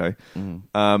 Right, okay.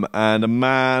 And a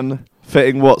man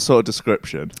fitting what sort of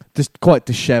description? Just quite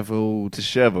dishevelled.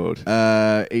 Dishevelled?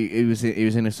 He was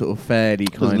in a sort of fairly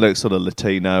kind Doesn't look sort of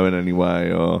Latino in any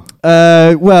way, or...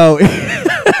 well...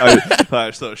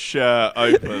 like sort of shirt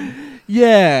open.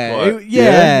 Yeah.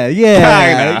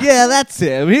 Kinda. That's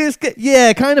it. I mean,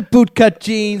 kind of bootcut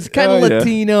jeans, kind of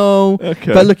Latino,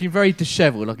 but looking very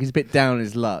dishevelled, like he's a bit down on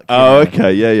his luck.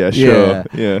 Okay, sure.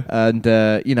 Yeah.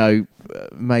 And,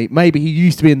 maybe he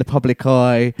used to be in the public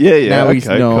eye. Yeah, now he's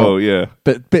not. Cool, yeah.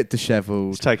 But a bit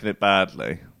dishevelled. He's taking it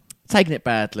badly. taking it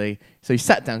badly. So he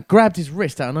sat down, grabbed his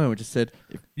wrist out of nowhere and just said,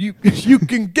 you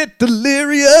can get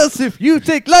delirious if you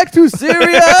take life too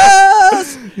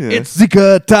serious. It's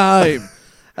Zika time.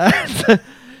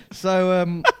 So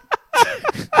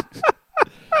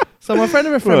my friend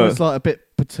of a friend was like a bit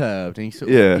perturbed,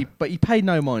 and but he paid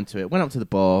no mind to it. Went up to the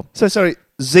bar. So sorry,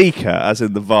 Zika, as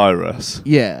in the virus.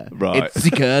 Yeah, right. It's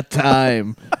Zika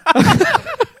time.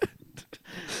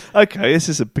 Okay, this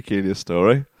is a peculiar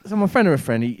story. So my friend of a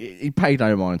friend, he paid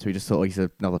no mind to it. He just thought he's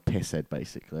another pisshead,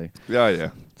 basically.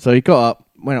 Yeah. So he got up,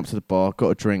 went up to the bar, got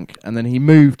a drink, and then he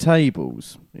moved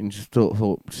tables and just thought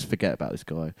just forget about this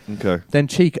guy. Okay. Then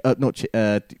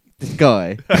this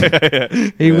guy,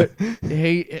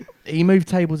 he moved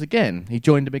tables again. He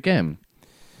joined him again,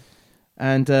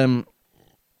 and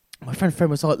my friend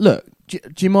was like, "Look, do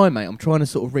you mind, mate? I'm trying to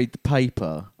sort of read the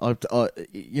paper.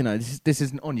 This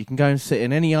isn't on. You can go and sit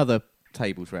in any other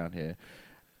tables around here."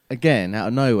 Again, out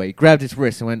of nowhere, he grabbed his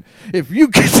wrist and went, "If you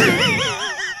can,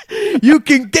 you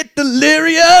can get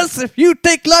delirious if you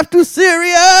take life too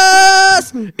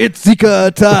serious. It's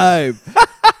Zika time."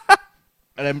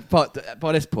 And then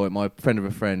by this point, my friend of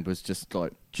a friend was just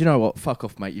like, "Do you know what? Fuck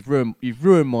off, mate. You've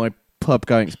ruined my pub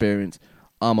going experience.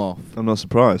 I'm off." I'm not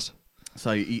surprised.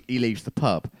 So he leaves the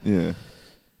pub. Yeah.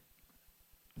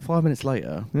 5 minutes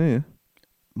later, Yeah.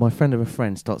 my friend of a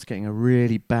friend starts getting a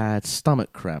really bad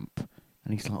stomach cramp,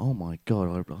 and he's like, "Oh my god,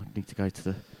 I need to go to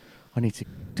the. I need to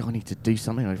do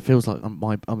something. It feels like I'm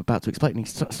about to explode." And he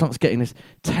starts getting this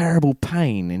terrible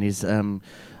pain in his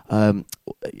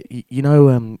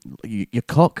your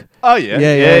cock. Oh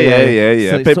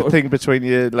yeah. So bit of thing between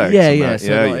your legs. Yeah.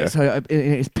 So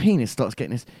his penis starts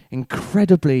getting this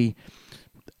incredibly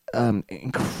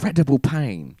incredible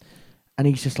pain, and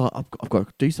he's just like, I've got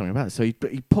to do something about it. So he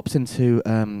pops into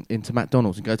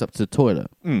McDonald's and goes up to the toilet.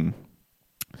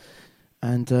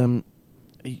 And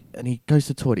he goes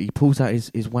to the toilet. He pulls out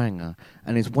his wanger,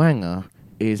 and his wanger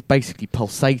is basically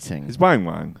pulsating. His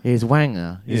wang. His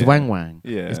wanger, his wang.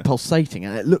 Yeah. Is pulsating,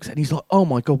 and it looks, and he's like, "Oh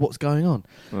my god, what's going on?"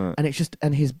 Right. And it's just,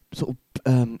 and his sort of,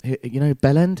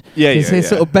 bell end. Yeah, his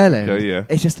sort of bell end. Okay, yeah.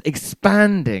 It's just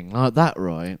expanding like that,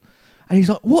 right? And he's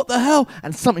like, "What the hell?"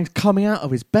 And something's coming out of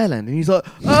his bell end, and he's like,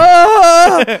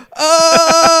 "Ah,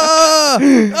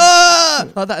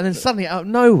 like that. And then suddenly, out of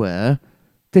nowhere,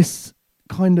 this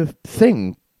kind of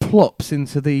thing plops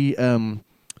into the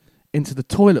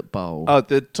toilet bowl. Oh,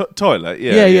 the toilet.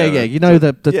 Yeah. You know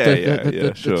the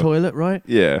sure. toilet, right?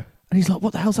 Yeah. And he's like,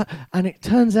 "What the hell's that?" And it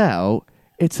turns out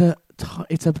it's a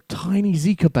tiny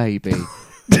Zika baby.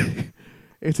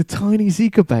 It's a tiny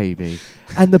Zika baby,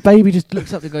 and the baby just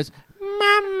looks up and goes,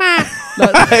 "Mama!"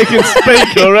 Like, he can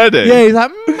speak already. Yeah, he's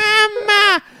like,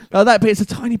 "Mama!" Like that. But it's a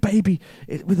tiny baby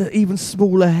with an even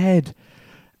smaller head.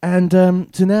 And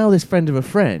so now this friend of a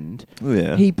friend,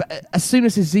 as soon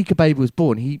as his Zika baby was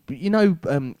born, if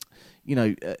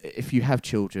you have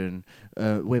children,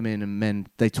 women and men,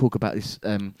 they talk about this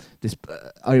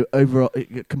overall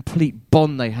complete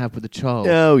bond they have with the child.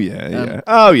 Oh yeah.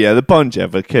 The bond you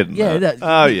have with a kid. Yeah.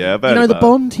 The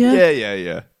bond. Yeah.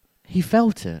 Yeah. He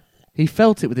felt it. He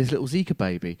felt it with his little Zika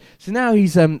baby. So now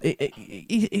he's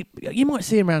you might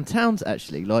see him around towns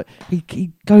actually. Like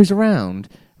he goes around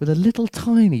with a little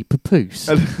tiny papoose,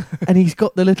 and he's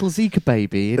got the little Zika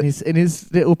baby in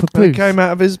his little papoose. It came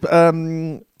out of his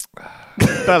belly.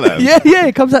 yeah,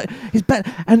 it comes out his belly,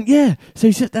 and so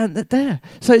he sits down there.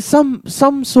 So it's some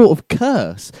sort of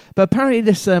curse, but apparently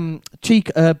this the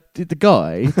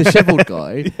guy, the shriveled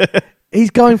guy,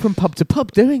 he's going from pub to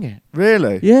pub doing it.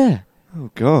 Really? Yeah. Oh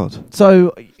God.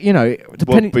 So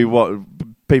depending what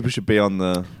people should be on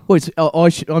the. Well,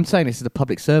 I'm saying this is a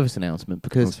public service announcement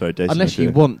because unless you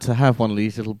want to have one of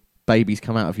these little babies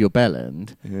come out of your bell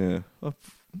end,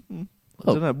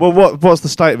 I don't know. Well, what's the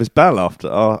state of his bell after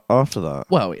that?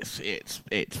 Well, it's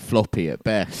floppy at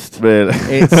best. Really?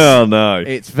 Oh no!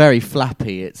 It's very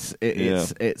flappy. It's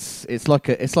like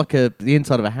the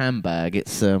inside of a handbag.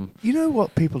 It's You know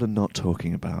what people are not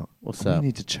talking about? What's that? We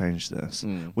need to change this.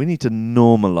 We need to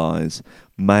normalise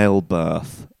male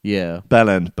birth. Yeah. Bell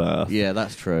end birth. Yeah,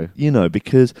 that's true.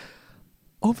 Because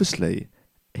obviously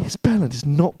his bell end is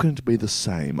not going to be the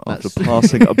same after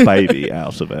passing a baby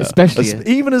out of it. Especially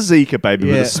even a Zika baby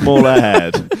with a smaller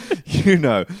head.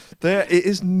 It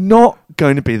is not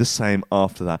going to be the same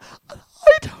after that. I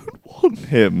don't want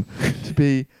him to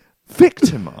be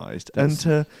victimised and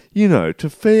to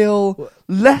feel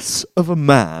less of a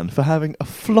man for having a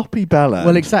floppy bell end.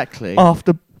 Well, exactly.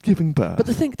 After giving birth. But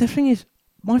the thing is,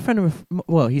 my friend,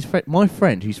 my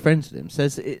friend who's friends with him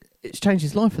says it's changed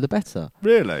his life for the better.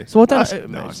 Really? So I don't. That's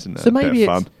nice, isn't it?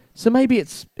 So maybe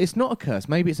it's not a curse.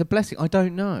 Maybe it's a blessing. I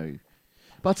don't know.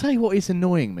 But I'll tell you what is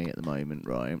annoying me at the moment,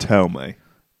 right? Tell me.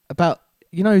 About,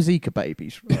 Zika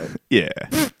babies, right? Yeah.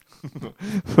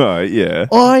 Right, yeah.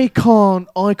 I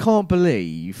can't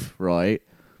believe, right,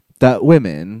 that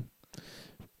women,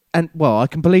 and, well, I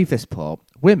can believe this part,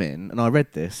 women, and I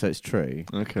read this, so it's true,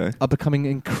 Okay. are becoming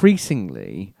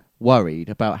increasingly worried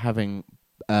about having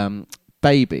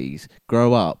babies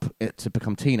grow up to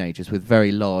become teenagers with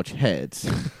very large heads.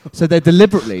 So they're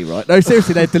deliberately, right? No,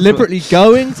 seriously, they're deliberately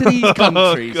going to these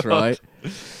countries, right?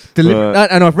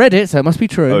 And I've read it, so it must be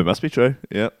true. Oh, it must be true.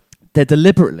 Yeah. They're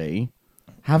deliberately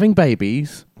having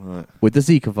babies with the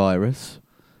Zika virus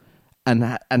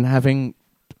and having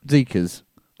Zikas.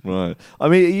 Right. I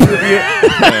mean,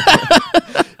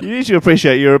 you need to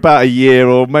appreciate you're about a year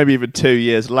or maybe even 2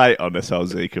 years late on this whole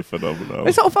Zika phenomenon.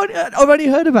 I've only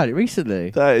heard about it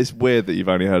recently. That is weird that you've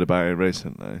only heard about it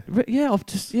recently. Yeah,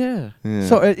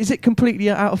 So is it completely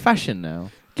out of fashion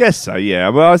now? Guess so, yeah.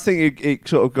 Well, I think it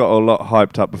sort of got a lot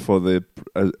hyped up before the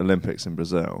Olympics in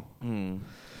Brazil.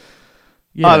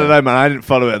 Yeah. I don't know, man. I didn't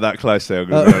follow it that closely, I'm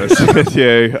going to be honest with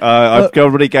you. I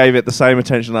probably gave it the same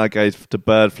attention I gave to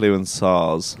bird flu and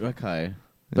SARS. Okay.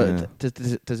 But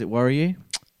does it worry you?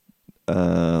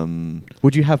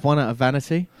 Would Would you have one out of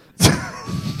vanity?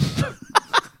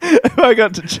 if I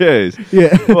got to choose?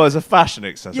 Yeah. Well, as a fashion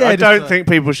accessory. Yeah, I don't think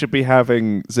people should be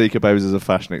having Zika babies as a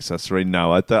fashion accessory.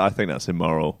 No, I think that's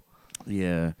immoral.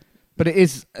 Yeah. But it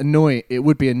is annoying. It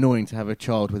would be annoying to have a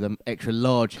child with an extra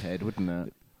large head, wouldn't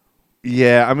it?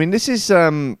 Yeah, I mean, this is... I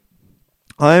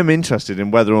am interested in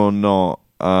whether or not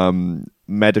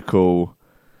medical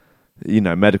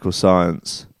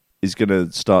science is going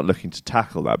to start looking to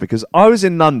tackle that. Because I was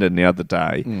in London the other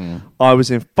day. I was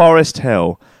in Forest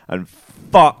Hill, and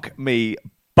fuck me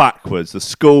backwards, the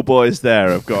schoolboys there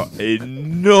have got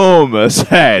enormous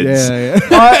heads. Yeah.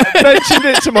 I mentioned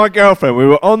it to my girlfriend. We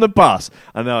were on the bus,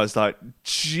 and I was like,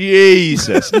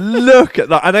 Jesus, look at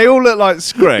that. And they all look like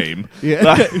Scream. Yeah.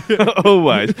 Like,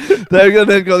 always.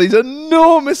 They've got these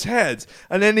enormous heads,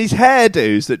 and then these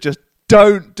hairdos that just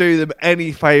don't do them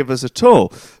any favours at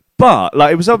all. But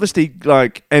it was obviously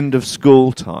end of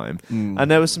school time,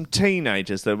 and there were some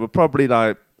teenagers that were probably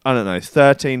 13,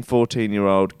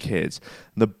 14-year-old kids.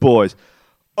 And the boys,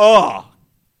 oh,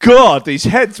 God, these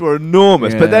heads were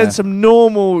enormous. Yeah. But then some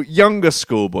normal younger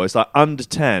schoolboys, under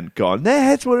 10, gone. Their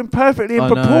heads were perfectly in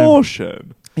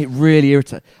proportion. It really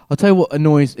irritates. I'll tell you what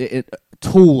annoys it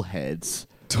tall heads.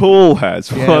 Tall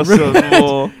heads? Yeah,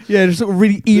 yeah, they're sort of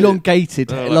really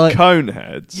elongated. Like cone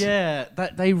heads? Yeah,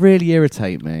 they really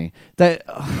irritate me. They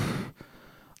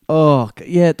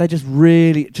just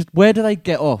really... where do they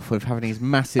get off with having these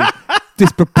massive,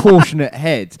 disproportionate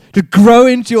heads? Just grow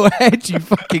into your head, you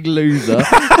fucking loser.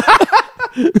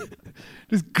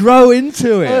 Just grow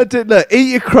into it. Look,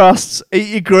 eat your crusts, eat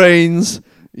your greens,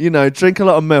 drink a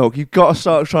lot of milk. You've got to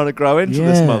start trying to grow into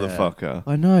this motherfucker.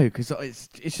 I know, because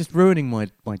it's just ruining my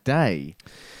day.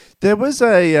 There was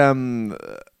a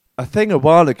thing a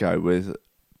while ago with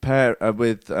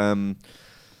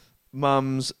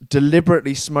mums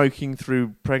deliberately smoking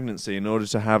through pregnancy in order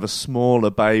to have a smaller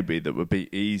baby that would be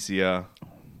easier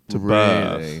to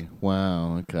birth.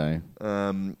 Wow, okay.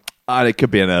 And it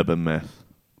could be an urban myth.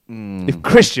 If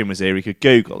Christian was here, he could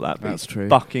Google that. That's true.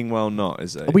 Fucking well not,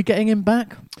 is he? Are we getting him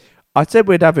back? I said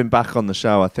we'd have him back on the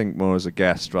show, I think more as a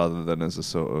guest rather than as a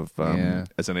sort of,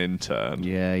 as an intern.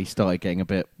 Yeah, he started getting a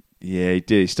bit... Yeah, he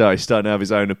did. He started to have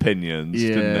his own opinions,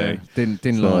 didn't he?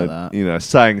 Didn't like that.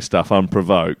 Saying stuff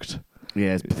unprovoked.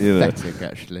 Yeah, it's pathetic,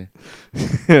 actually.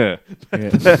 Yeah.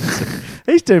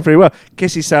 He's doing pretty well.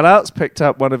 Kissy Sellouts picked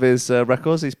up one of his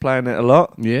records. He's playing it a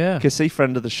lot. Yeah. Kissy,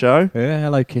 friend of the show. Yeah,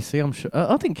 hello, Kissy. I'm sure.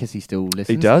 I think Kissy still listens.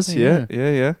 He does, yeah.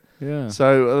 Yeah.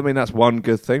 So, I mean, that's one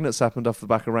good thing that's happened off the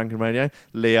back of Rankin Radio.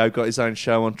 Leo got his own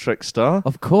show on Trickstar.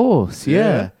 Of course,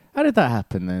 yeah. How did that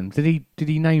happen then? Did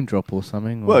he name drop or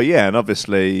something? Or? Well, yeah, and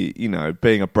obviously,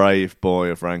 being a brave boy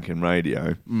of Rankin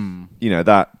Radio,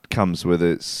 that comes with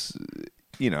its,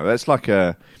 it's like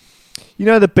a,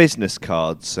 the business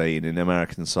card scene in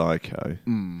American Psycho.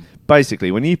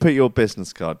 Basically, when you put your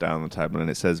business card down on the table and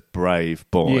it says "brave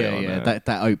boy" on it,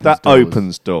 that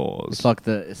opens doors.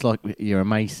 It's like you're a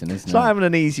Mason, isn't it? It's like having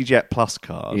an EasyJet Plus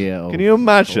card. Yeah. Can you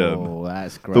imagine? Oh,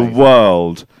 that's great. The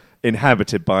world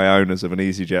inhabited by owners of an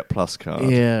EasyJet Plus card.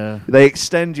 Yeah. They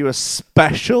extend you a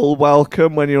special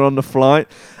welcome when you're on the flight.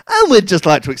 And we'd just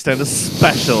like to extend a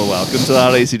special welcome to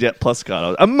our EasyJet Plus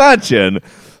card. Imagine,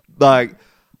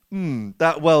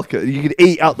 That welcome. You could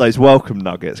eat up those welcome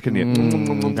nuggets, couldn't you?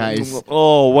 That is.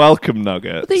 Oh, welcome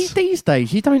nuggets. These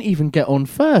days, you don't even get on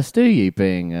first, do you?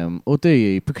 Or do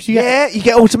you? Because you you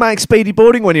get automatic speedy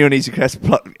boarding when you're an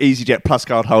EasyJet Plus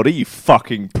card holder. You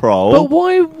fucking pro. But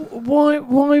why do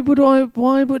I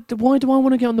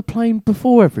want to get on the plane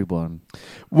before everyone?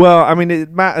 Well, I mean,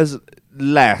 it matters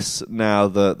less now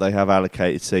that they have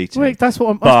allocated seating. Wait, that's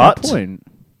my point.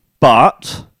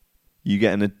 But you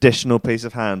get an additional piece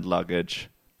of hand luggage.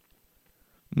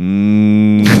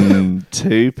 2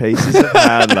 pieces of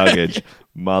hand luggage,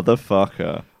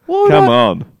 motherfucker. Come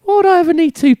on. Why would I ever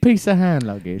need 2 pieces of hand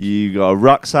luggage? You got a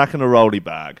rucksack and a rolly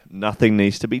bag. Nothing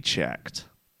needs to be checked.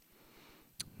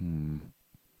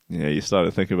 Yeah, you're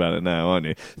starting to think about it now, aren't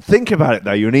you? Think about it,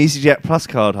 though. You're an EasyJet Plus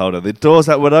card holder. The doors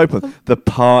that would open, the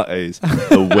parties,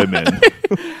 the women.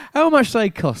 How much do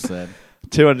they cost then?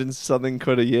 200 and something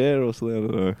quid a year or something. I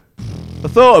don't know. I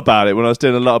thought about it when I was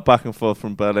doing a lot of back and forth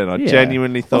from Berlin. I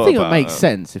genuinely thought about it. I think it makes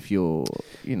sense if you're,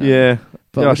 Yeah.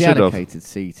 But with the allocated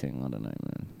seating, I don't know,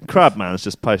 man. Crabman's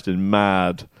just posted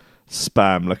mad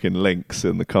spam-looking links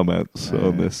in the comments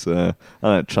on this. I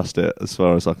don't trust it as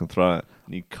far as I can throw it.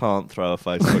 You can't throw a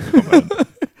Facebook comment.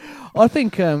 I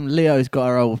think Leo's got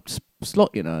her old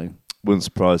slot, Wouldn't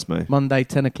surprise me. Monday,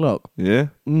 10 o'clock. Yeah?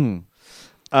 He's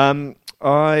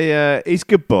a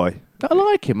good boy. I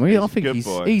like him. I think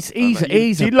he's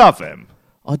Do you love him?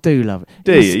 I do love it.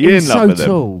 Do you? You're in love with him.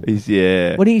 Tall. He's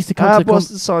When he used to come what's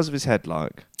the size of his head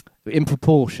like? In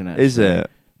proportion, actually. Is it?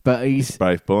 But he's a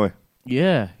brave boy.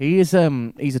 Yeah, he is.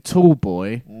 He's a tall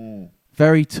boy.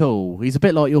 Very tall. He's a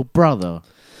bit like your brother.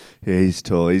 Yeah, he's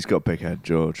tall. He's got a big head,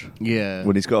 George. Yeah.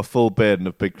 When he's got a full beard and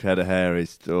a big head of hair,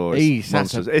 it's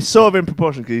monstrous. It's sort of in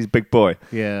proportion because he's a big boy.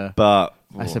 Yeah. But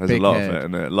there's a lot of it,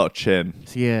 and a lot of chin.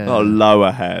 Yeah. A lot of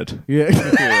lower head. Yeah.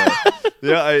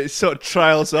 Yeah, it sort of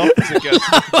trails off as it gets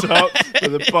to the top.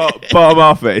 With the bottom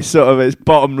off it, it's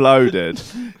bottom loaded.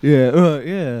 Yeah.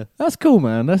 Yeah. That's cool,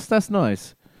 man. That's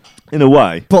nice. In a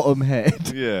way. Bottom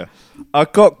head. Yeah. We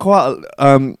got quite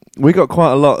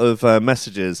a lot of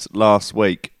messages last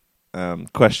week.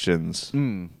 Questions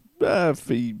for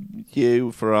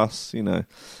you, for us,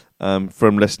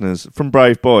 from listeners, from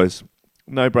brave boys,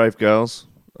 no brave girls,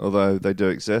 although they do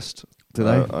exist. Do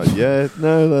they? Yeah,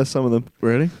 no, there's some of them.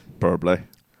 Really? Probably.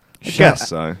 I guess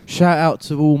so. Shout out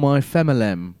to all my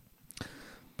Femalem.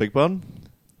 Big one?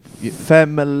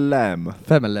 Femalem.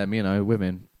 Femalem,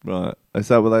 women. Right. Is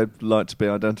that what they'd like to be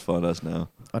identified as now?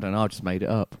 I don't know, I just made it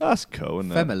up. That's cool,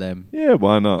 isn't it? Femalem. Yeah,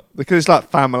 why not? Because it's like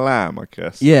famalam, I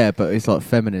guess. Yeah, but it's like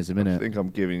feminism, innit? I think I'm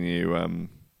giving you...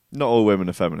 not all women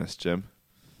are feminists, Jim.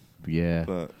 Yeah.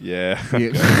 But, yeah.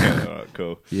 Yeah. All right,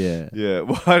 cool. Yeah. Yeah.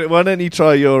 Why don't you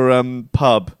try your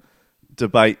pub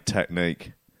debate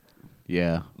technique?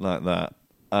 Yeah. Like that.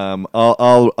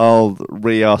 I'll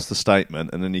re-ask the statement,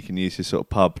 and then you can use your sort of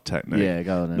pub technique. Yeah,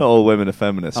 go on then. Not all women are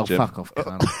feminists, Jim. Fuck off,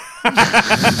 cunt.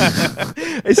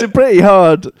 It's a pretty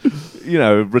hard,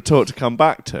 retort to come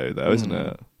back to, though, isn't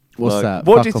it? What's that?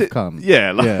 What fuck do you off, cunt.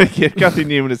 Yeah, Kathy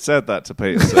Newman had said that to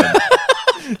Peterson.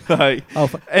 I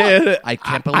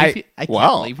can't believe you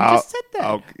just said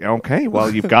that. Okay,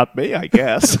 well, you've got me, I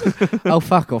guess. Oh,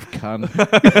 fuck off, cunt.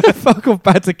 Fuck off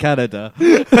back to Canada.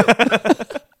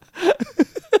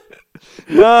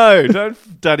 No,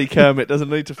 don't. Daddy Kermit doesn't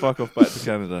need to fuck off back to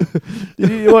Canada. Did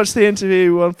you watch the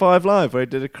interview on 5 Live where he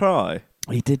did a cry?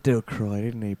 He did do a cry,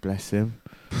 didn't he? Bless him.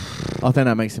 I think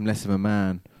that makes him less of a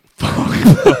man.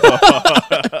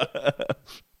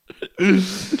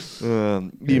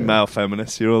 You male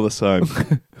feminists, you're all the same.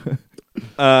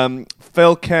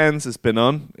 Phil Cairns has been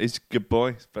on. He's a good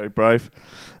boy. He's very brave.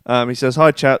 He says,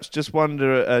 "Hi chaps, just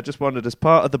wondered as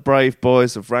part of the brave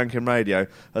boys of Rankin Radio,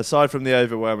 aside from the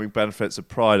overwhelming benefits of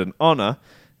pride and honour,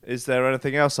 is there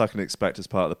anything else I can expect as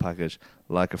part of the package,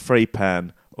 like a free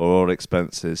pan or all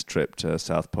expenses trip to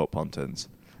Southport Pontins?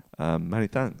 Many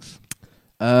thanks."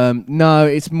 No,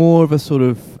 it's more of a sort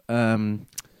of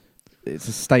it's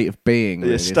a state of being.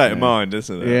 Really, it's a state of mind,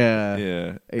 isn't it? Yeah.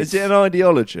 Yeah. Is it an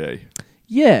ideology?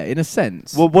 Yeah, in a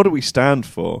sense. Well, what do we stand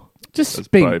for?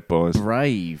 Just being brave boys.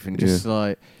 Brave and just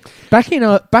like backing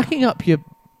up your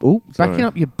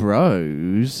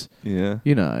bros. Yeah.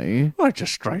 Well,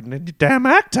 just straightening your damn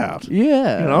act out.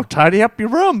 Yeah. Tidy up your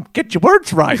room. Get your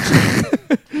words right.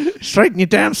 Straighten your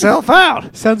damn self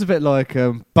out. Sounds a bit like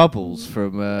Bubbles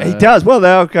from... he does. Well,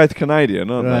 they are both Canadian,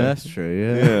 aren't they? That's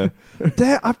true,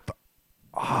 yeah.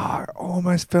 I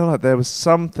almost feel like there was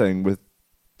something with...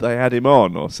 They had him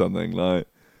on or something, like...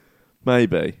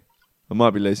 Maybe. I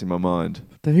might be losing my mind.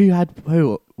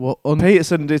 Who What on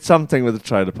Peterson did something with the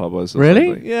trailer pub.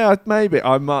 Really? Yeah, maybe.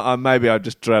 Maybe I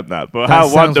just dreamt that. But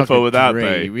how wonderful would that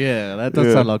be? Yeah, that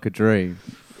does sound like a dream.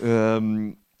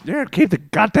 Yeah, keep the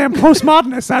goddamn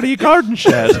postmodernists out of your garden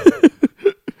shed.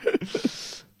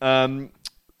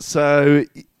 So,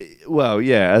 well,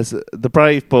 yeah, as the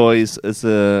Brave Boys as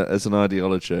an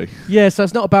ideology. Yeah, so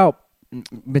it's not about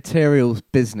materials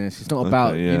business. It's not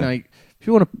about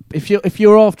if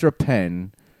you're after a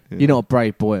pen, you're not a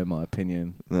brave boy, in my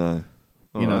opinion. No,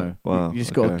 you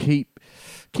just got to keep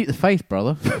the faith,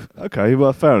 brother. Okay,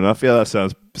 well, fair enough. Yeah, that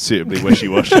sounds suitably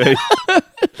wishy-washy.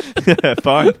 Yeah,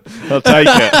 fine. I'll take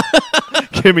it.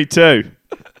 Give me 2.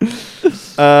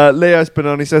 Leo's been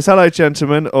on. He says, "Hello,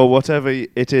 gentlemen, or whatever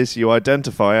it is you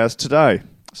identify as today."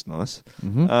 That's nice.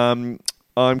 Mm-hmm.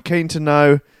 I'm keen to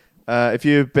know if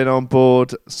you've been on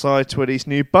board Cy Twiddy's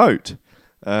new boat.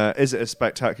 Is it as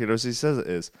spectacular as he says it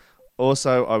is?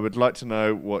 Also, I would like to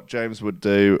know what James would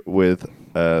do with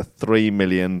 3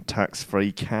 million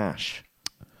tax-free cash.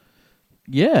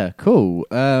 Yeah, cool.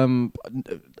 No,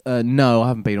 I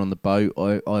haven't been on the boat.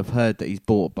 I've heard that he's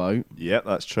bought a boat. Yeah,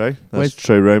 that's true. That's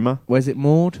true rumour. Where's it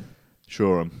moored?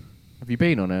 Shoreham. Have you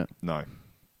been on it? No.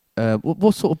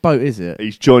 What sort of boat is it?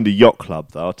 He's joined a yacht club,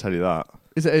 though, I'll tell you that.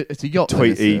 It's a yacht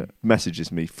He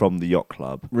messages me from the yacht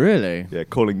club. Really? Yeah,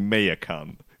 calling me a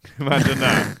cunt. Imagine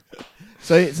that.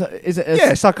 So is it?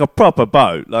 It's like a proper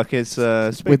boat. Like it's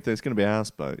it's going to be a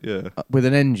houseboat. Yeah, with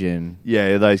an engine.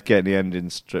 Yeah, they's getting the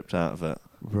engine stripped out of it.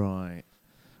 Right.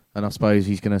 And I suppose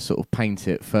he's going to sort of paint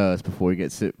it first before he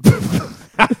gets it.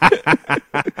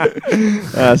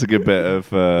 That's a good bit of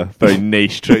very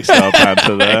niche trick style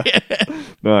banter there.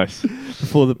 Nice.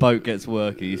 Before the boat gets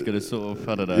working, he's going to sort of,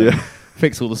 I don't know,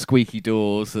 fix all the squeaky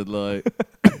doors and like.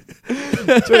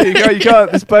 So you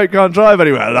can't. This boat can't drive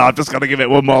anywhere. No, I'm just going to give it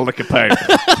one more lick of paint.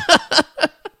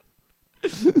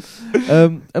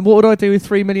 And what would I do with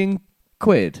 3 million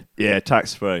quid? Yeah,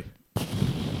 tax free.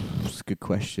 That's a good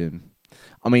question.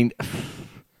 I mean,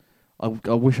 I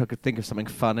wish I could think of something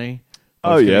funny.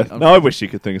 I wish you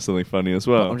could think of something funny as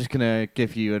well. I'm just going to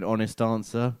give you an honest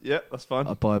answer. Yeah, that's fine.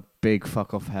 I'd buy a big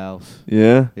fuck off house.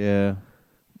 Yeah? Yeah.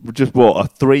 Just what, a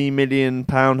 £3 million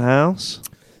house?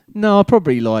 No, I'd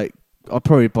probably buy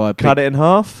a Cut it in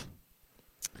half?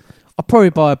 I'd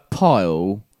probably buy a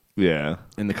pile. Yeah.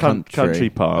 In the country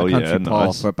pile, pile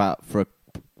nice. for a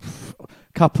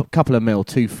couple of mil,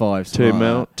 2.5. 2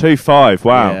 mil? 2.5,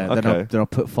 wow. Yeah, okay. Then I'll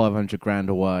put 500 grand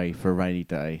away for a rainy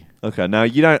day. Okay, now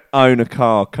you don't own a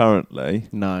car currently.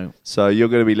 No. So you're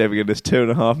going to be living in this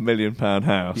 £2.5 million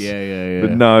house. Yeah.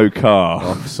 With no car.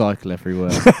 I'll cycle everywhere.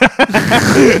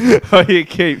 Oh, you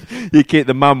keep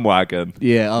the mum wagon.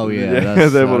 Yeah, oh yeah.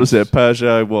 Then what was it, a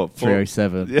Peugeot, what?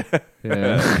 307.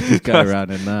 Yeah. Just go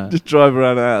around in that. Just drive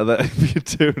around out of that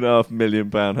 £2.5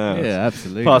 million house. Yeah,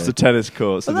 absolutely. Past the tennis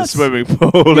courts and the swimming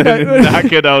pool and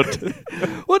knackered old...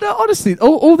 Well, no, honestly,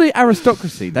 all the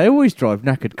aristocracy, they always drive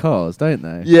knackered cars, don't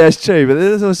they? Yeah, it's true, but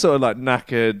there's all sort of like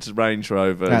knackered Range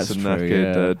Rovers That's and true,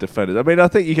 knackered Defenders. I mean, I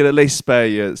think you can at least spare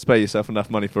yourself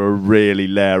enough money for a really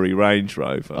Larry Range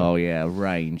Rover. Oh yeah,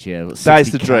 Range, yeah.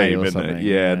 That's the dream, isn't it?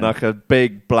 Yeah, like a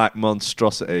big black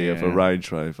monstrosity of a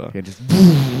Range Rover. Yeah, just...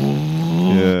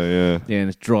 Yeah, and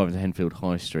just driving to Henfield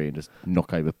High Street and just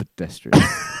knock over pedestrians.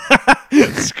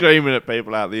 Screaming at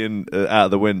people out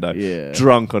of the window. Yeah.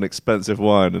 Drunk on expensive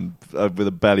wine and with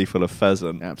a belly full of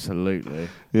pheasant. Absolutely.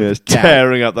 Yeah, it's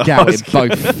tearing up the high in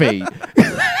both feet.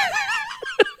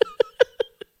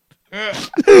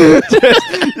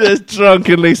 just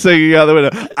drunkenly singing out the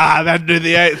window. I'm into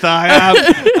the 8th I am.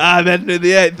 I'm into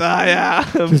the 8th I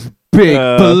am. Just big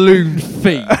balloon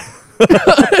feet.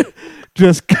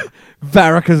 Just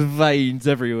varicose veins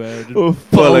everywhere.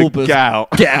 Full of gout.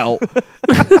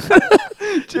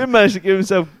 Jim managed to give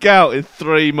himself gout in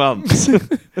 3 months. He's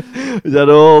had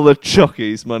all the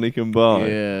chockies money can buy.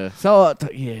 Yeah. So,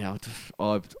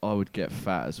 I would get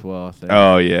fat as well, I think.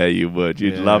 Oh, yeah, you would.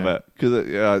 You'd love it.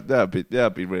 Because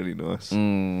that'd be really nice.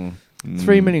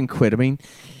 3 million quid. I mean,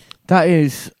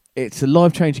 it's a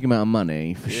life-changing amount of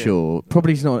money, for sure.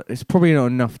 It's probably not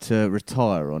enough to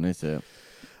retire on, is it?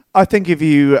 I think if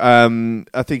you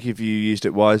used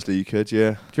it wisely, you could.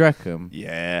 Yeah. Do you reckon?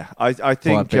 Yeah, I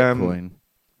think. Buy Bitcoin.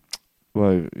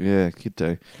 Well, yeah, could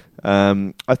do.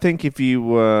 I think if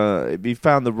you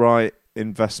found the right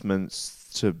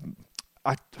investments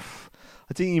I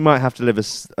think you might have to live a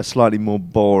slightly more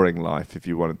boring life if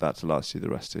you wanted that to last you the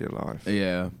rest of your life.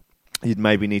 Yeah. You'd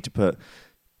maybe need to put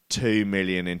 2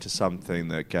 million into something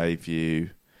that gave you,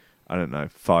 I don't know,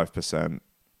 5%.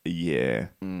 A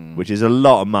year, which is a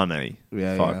lot of money.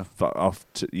 Yeah, What's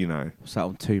that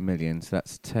on 2 million? So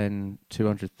that's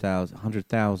 200,000,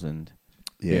 100,000.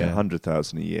 Yeah,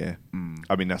 100,000 a year.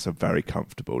 I mean, that's a very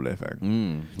comfortable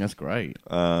living. That's great.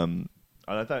 And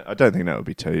I don't think that would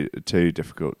be too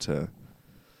difficult to.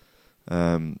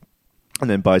 And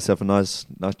then buy yourself a nice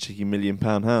cheeky £1 million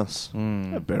house.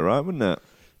 That'd be alright, wouldn't it?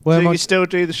 Well, do you still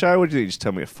do the show, or do you just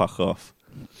tell me to fuck off?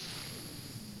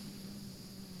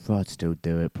 I'd still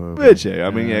do it, probably. Would you?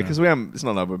 I mean, yeah, because we haven't. It's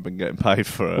not like we've been getting paid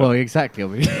for it. Well, exactly. I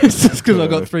mean, it's just because I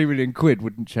got £3 million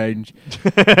wouldn't change.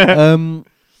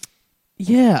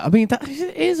 Yeah, I mean, that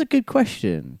is a good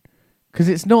question because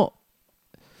it's not.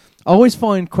 I always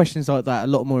find questions like that a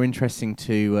lot more interesting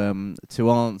to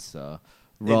answer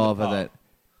rather than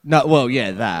no. Well,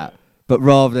 yeah, that. But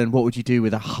rather than what would you do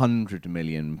with £100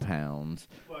 million? Well,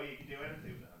 you can do anything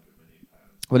with £100 million.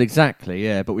 Well, exactly,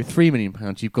 yeah. But with £3 million,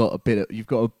 you've got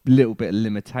a little bit of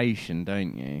limitation,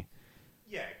 don't you?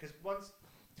 Yeah, because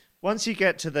once you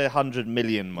get to the 100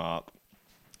 million mark,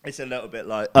 it's a little bit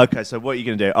like, okay, so what are you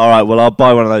going to do? All right, well, I'll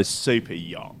buy one of those super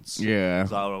yachts. Yeah.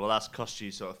 So, well, that's cost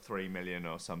you sort of 3 million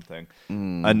or something,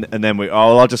 and then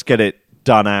I'll just get it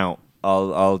done out.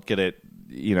 I'll get it,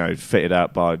 fitted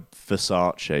out by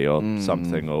Versace or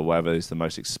something, or whatever is the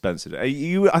most expensive. I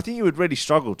think you would really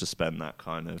struggle to spend that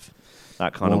kind of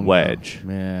wedge.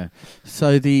 Yeah.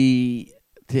 So have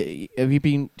you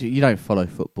been? You don't follow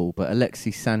football, but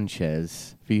Alexis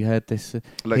Sanchez. Have you heard this?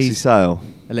 Alexis Sale.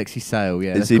 Alexis Sale.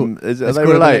 Yeah. Are they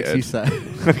related? Alexis Sale.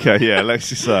 Okay. Yeah.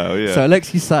 Alexis Sale. Yeah. So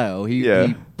Alexis Sale,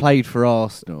 he played for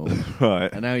Arsenal, right?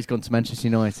 And now he's gone to Manchester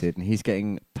United, and he's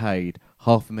getting paid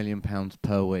 £500,000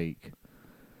 per week.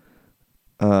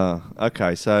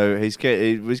 Okay. So he's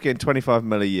getting 25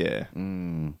 mil a year.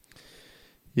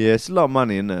 Yeah, it's a lot of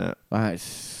money, isn't it?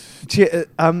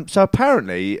 So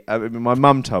apparently, my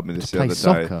mum told me this the other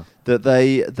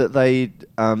day that they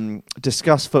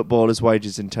discuss footballers'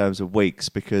 wages in terms of weeks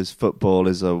because football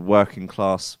is a working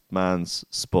class man's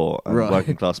sport, and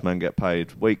working class men get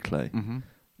paid weekly. Mm-hmm.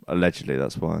 Allegedly,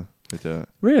 that's why they do it.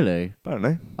 Really?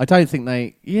 Apparently. I don't think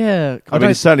they. Yeah. I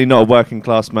mean, it's certainly not a working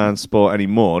class man's sport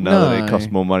anymore. Now that it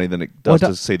costs more money than it does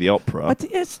to see the opera.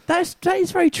 That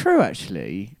is very true,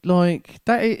 actually. Like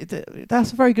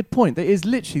that's a very good point. That is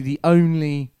literally the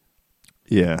only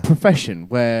profession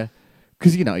where,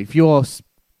 because if you ask,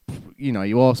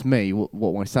 you ask me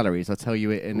what my salary is, I tell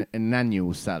you it in an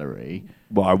annual salary.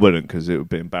 Well, I wouldn't, because it would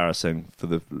be embarrassing for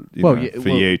you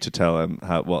to tell them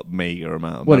what meager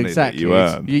amount of money that you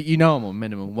earn. You know I'm on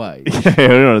minimum wage.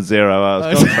 You're on a 0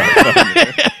 hours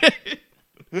contract.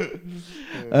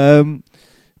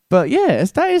 But yeah,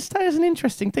 that is an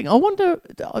interesting thing. I wonder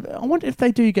if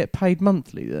they do get paid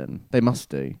monthly. Then they must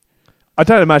do. I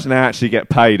don't imagine they actually get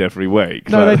paid every week.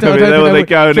 No, they don't. They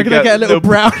go and get a little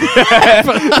brown,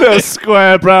 little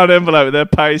square brown envelope with their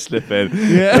pay slip in,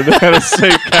 and then a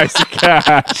suitcase of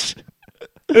cash.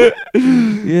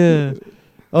 Yeah,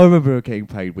 I remember getting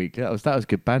paid weekly. That was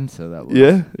good banter. That was.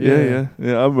 Yeah.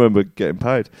 I remember getting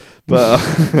paid. But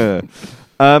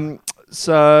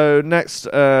so next,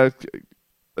 there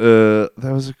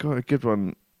was a good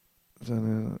one.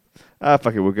 Fuck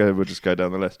it, we'll just go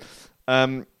down the list.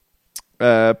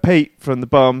 Pete from the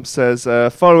Bomb says,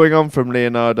 following on from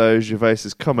Leonardo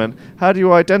Gervais's comment, how do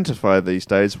you identify these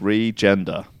days?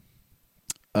 Re-gender.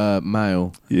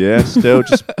 Male. Yeah, still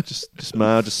just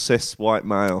male, just cis white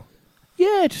male.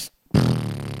 Yeah,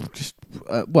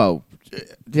 well,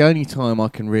 the only time I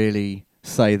can really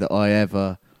say that I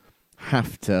ever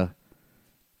have to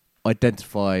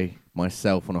identify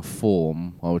myself on a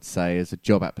form, I would say, as a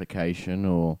job application,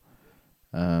 or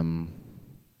I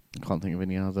can't think of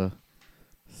any other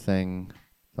thing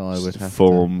that I would have.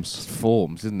 Forms,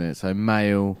 isn't it? So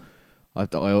male. How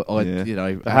do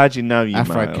you know you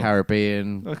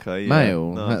Afro-Caribbean male? Okay,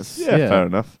 male. Nice. That's fair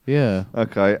enough. Yeah.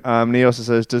 Okay. He also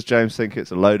says, does James think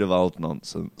it's a load of old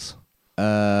nonsense?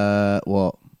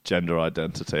 What? Gender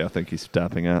identity. I think he's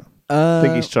dabbing at. I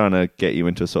think he's trying to get you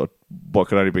into a sort of what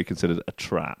can only be considered a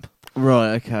trap.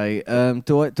 Right. Okay.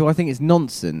 Do I think it's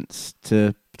nonsense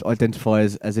to identify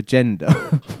as a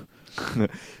gender?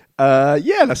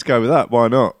 Yeah, let's go with that. Why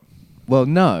not? Well,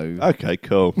 no. Okay,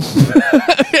 cool.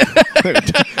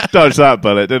 Dodged that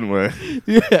bullet, didn't we?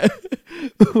 Yeah.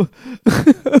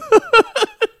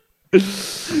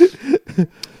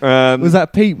 Was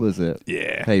that Pete, was it?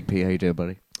 Yeah. Hey, Pete, how you doing,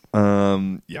 buddy?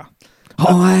 Yeah.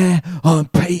 Hi, I'm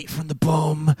Pete from the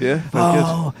Bomb. Yeah,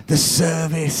 good. The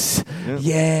service.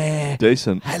 Yeah.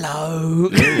 Decent. Hello.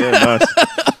 Yeah, nice.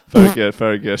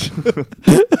 Very good.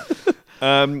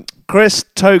 Chris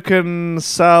Token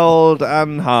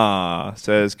Saldanha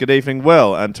says, good evening,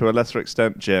 Will, and to a lesser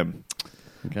extent, Jim.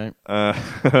 Okay.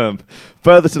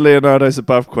 Further to Leonardo's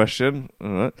above question, all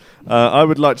right. I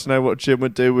would like to know what Jim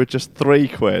would do with just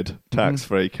 £3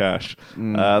 tax-free cash.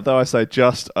 Though I say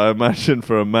just, I imagine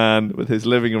for a man with his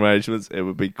living arrangements, it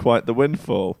would be quite the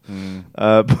windfall.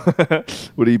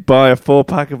 Would he buy a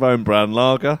 4-pack of own brand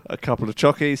lager, a couple of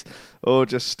chockies, or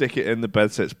just stick it in the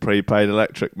Bedsit's prepaid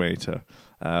electric meter?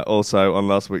 Also, on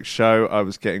last week's show, I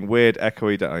was getting weird,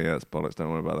 echoey... Oh, yeah, it's bollocks. Don't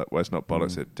worry about that. Well, it's not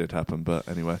bollocks. It did happen, but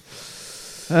anyway.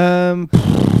 I'm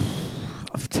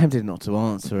tempted not to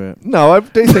answer it. No, I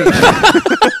do think...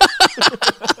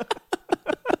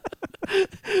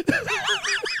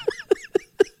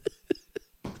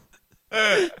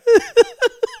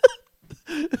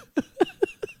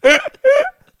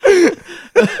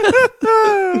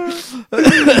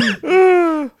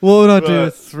 What would I do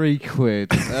with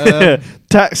 £3?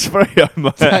 Tax-free, I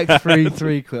might. Tax-free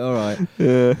 £3. All right.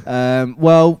 Yeah.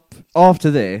 Well, after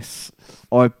this,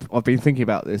 I've been thinking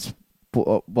about this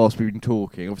whilst we've been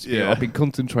talking. Obviously, I've been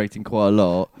concentrating quite a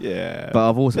lot. Yeah. But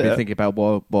I've also been thinking about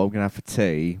what I'm going to have for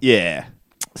tea. Yeah.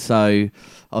 So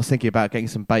I was thinking about getting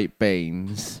some baked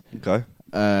beans. Okay.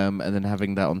 And then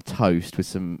having that on toast with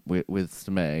some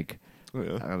egg. Oh,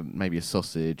 yeah. Maybe a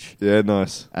sausage. Yeah,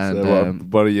 nice. And so,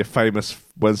 one of your famous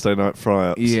Wednesday night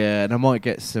fry-ups. Yeah, and I might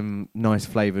get some nice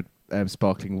flavoured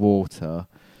sparkling water.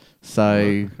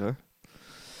 So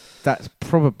that's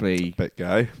probably... Bit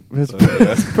gay.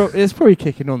 It's probably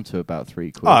kicking on to about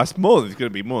 £3. Oh, it's going to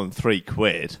be more than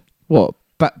 £3. What?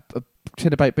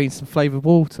 Cheddar baked beans, some flavoured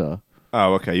water?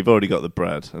 Oh, okay. You've already got the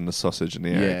bread and the sausage and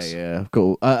the eggs. Yeah. I've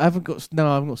got. I haven't got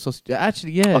sausage.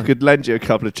 Actually, yeah. I could lend you a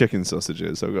couple of chicken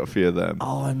sausages. I've got a few of them.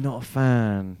 Oh, I'm not a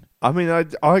fan. I mean,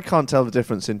 I can't tell the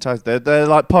difference in taste. They're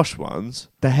like posh ones.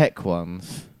 The heck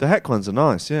ones. The heck ones are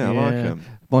nice. Yeah, I like them.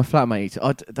 My flatmate.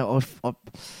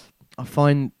 I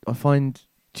find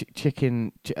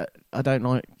chicken. I don't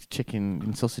like chicken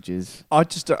and sausages. I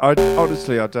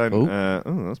honestly don't.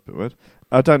 Oh, that's a bit weird.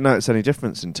 I don't notice any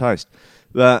difference in taste.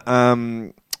 But I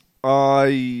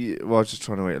was just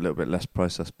trying to eat a little bit less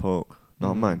processed pork.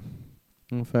 Not mine.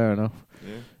 Fair enough.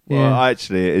 Yeah. Well,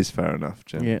 actually, it is fair enough,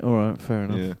 Jim. Yeah. All right. Fair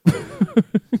enough.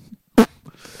 Yeah.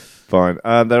 Fine.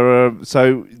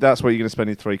 So that's what you're going to spend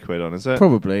your £3 on, is it?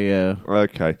 Probably. Yeah.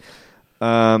 Okay.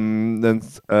 Then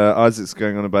Isaac's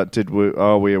going on about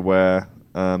are we aware?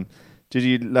 Did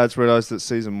you lads realise that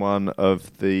season 1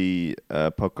 of the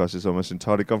podcast is almost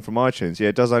entirely gone from iTunes? Yeah,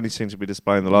 it does only seem to be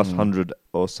displaying the last 100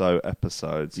 or so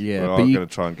episodes. Yeah, but I'm going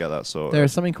to try and get that sorted. There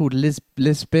is something called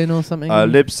Libsyn or something?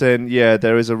 Libsyn, yeah,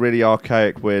 there is a really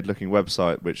archaic, weird-looking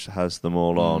website which has them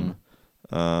all on.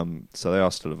 So they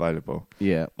are still available.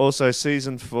 Yeah. Also,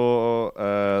 season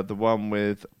 4, the one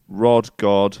with Rod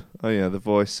God. Oh, yeah, the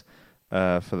voice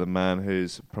for the man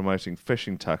who's promoting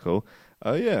fishing tackle.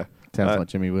 Oh, yeah. Sounds like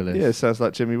Jimmy Willis. Yeah, it sounds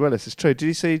like Jimmy Willis. It's true. Did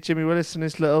you see Jimmy Willis and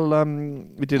his little...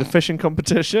 we did a fishing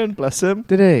competition, bless him.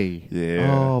 Did he? Yeah.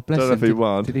 Oh, bless him. Don't know if he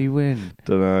won. Did he win?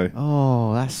 Don't know.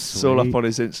 Oh, that's sweet. It's all up on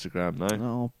his Instagram, though.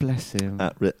 Oh, bless him.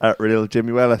 At real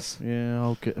Jimmy Willis.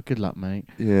 Yeah, good luck, mate.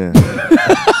 Yeah.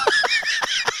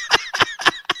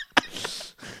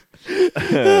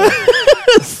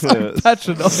 So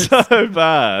patronising. So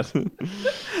bad.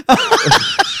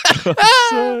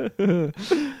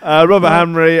 Robert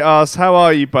Henry asks, how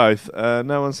are you both?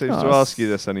 No one seems to ask you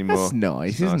this anymore. That's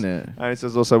nice, isn't it? And he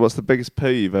says also, what's the biggest poo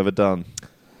you've ever done?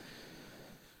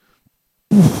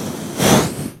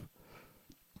 That's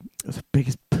the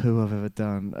biggest poo I've ever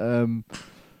done.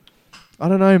 I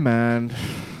don't know, man.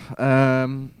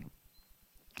 I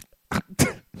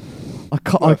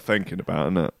can't. Worth thinking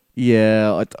about, isn't it?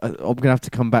 Yeah, I'm gonna have to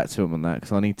come back to him on that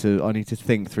because I need to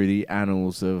think through the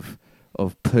annals of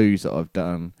poos that I've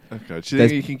done. Okay, do you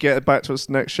think you can get back to us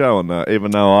next show on that?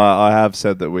 Even though I have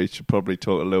said that we should probably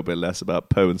talk a little bit less about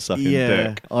poo and sucking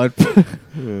dick. I'll have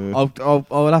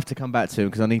to come back to him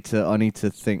because I need to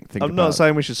think. I'm not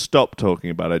saying we should stop talking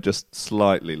about it, just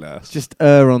slightly less. Just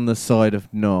err on the side of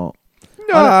not.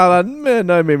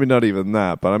 No, maybe not even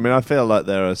that. But I mean, I feel like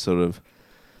there are sort of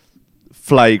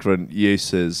flagrant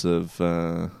uses of...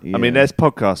 I mean, there's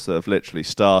podcasts that have literally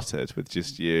started with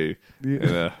just you in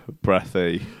a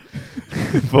breathy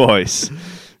voice.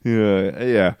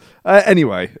 Yeah.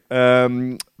 Anyway,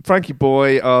 Frankie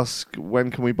Boy asks, when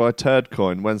can we buy Turd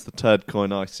Coin? When's the Turd Coin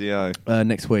ICO?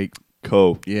 Next week.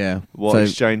 Cool. Yeah. What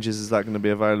exchanges is that going to be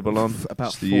available on?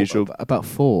 About the usual. About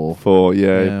 4. 4,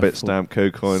 Bitstamp,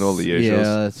 KuCoin, all the usuals.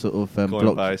 Yeah, sort of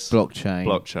blockchain.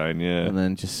 Blockchain, yeah. And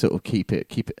then just sort of keep it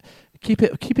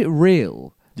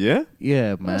real. Yeah?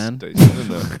 Yeah, man. That's decent,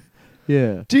 isn't it?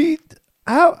 Yeah.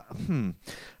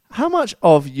 How much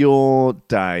of your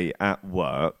day at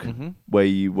work, where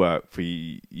you work for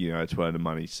to earn the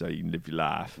money so you can live your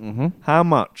life, how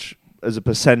much as a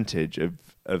percentage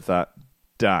of that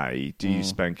day do you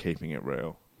spend keeping it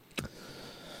real?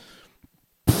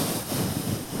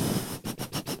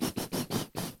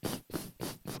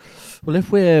 Well,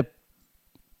 if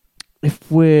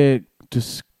we're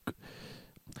just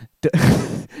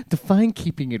define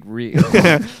keeping it real.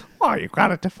 Well, you got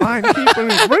to define keeping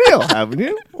it real, haven't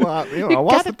you? Well,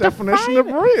 what's the definition of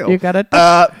real? You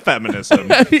gotta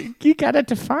feminism. You gotta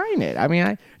define it. I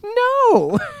mean,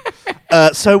 no.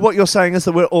 So what you're saying is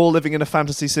that we're all living in a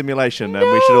fantasy simulation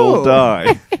and we should all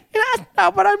die. That's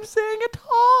not what I'm saying at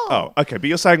all. Oh, okay, but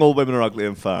you're saying all women are ugly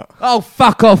and fat. Oh,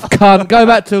 fuck off, cunt. Go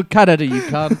back to Canada, you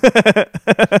cunt.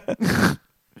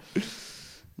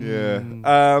 Yeah.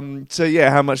 So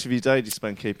how much of your day do you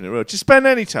spend keeping it real? Do you spend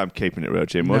any time keeping it real,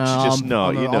 Jim? Or do you just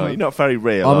not? You're not very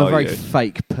real. I'm a very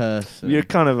fake person. You're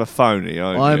kind of a phony,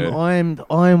 aren't you?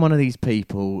 I'm one of these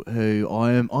people who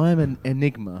I am an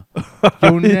enigma.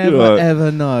 You'll never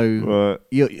ever know. Right.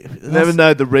 You never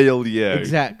know the real you.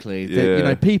 Exactly.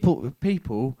 Yeah.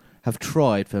 People have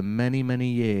tried for many, many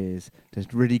years to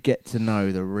really get to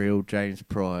know the real James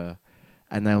Pryor,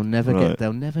 and they'll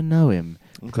never know him.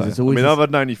 Okay. I've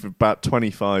known you for about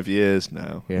 25 years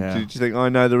now. Yeah. Do you think I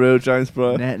know the real James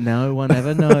Pryor? No one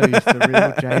ever knows the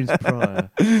real James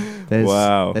Pryor.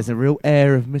 There's a real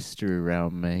air of mystery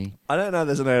around me. I don't know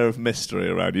there's an air of mystery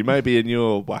around you. Maybe in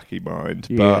your wacky mind,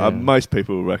 but most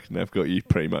people reckon they've got you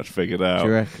pretty much figured out. Do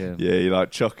you reckon? Yeah, you like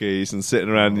chockies and sitting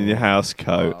around in your house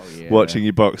coat, watching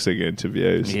your boxing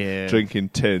interviews, drinking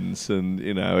tins and,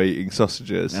 eating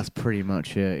sausages. That's pretty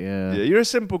much it, yeah. Yeah, you're a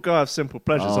simple guy of simple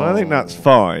pleasures, and I think that's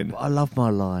fine. I love my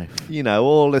life.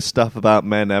 All this stuff about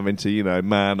men having to,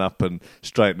 man up and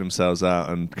straighten themselves out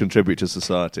and contribute to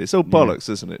society. It's all bollocks,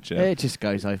 isn't it, Jim? It just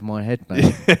goes over my head,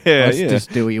 mate.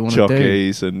 Just do what you want to do.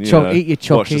 Chockies and, eat your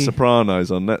chockies. Watch The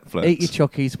Sopranos on Netflix. Eat your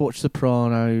chockies, watch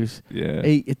Sopranos. Yeah.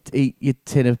 Eat your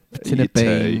tin of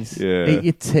beans. Yeah. Eat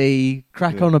your tea.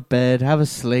 Crack on a bed. Have a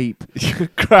sleep.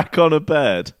 Crack on a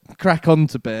bed. Crack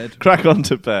onto bed. Crack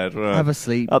onto bed, right. Have a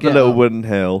sleep. Up the little wooden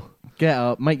hill. Get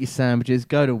up, make your sandwiches,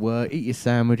 go to work, eat your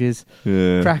sandwiches,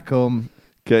 crack on.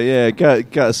 Go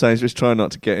to Sainsbury's, try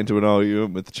not to get into an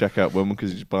argument with the checkout woman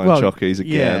because you're buying chockies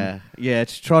again. Yeah,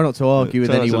 just try not to argue with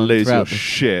anyone. Try not to lose your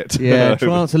shit. Yeah, try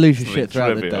not to lose your shit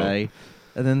throughout the day.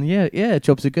 And then,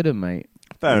 jobs are good, mate.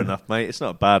 Fair enough, mate. It's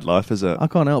not a bad life, is it? I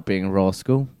can't help being a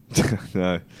rascal.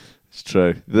 No, it's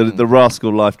true. The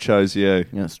rascal life chose you.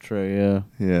 That's true,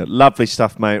 yeah. Yeah, lovely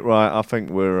stuff, mate. Right, I think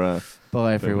we're...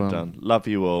 Bye, everyone. Done. Love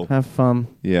you all. Have fun.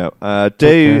 Yeah.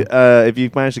 If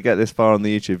you've managed to get this far on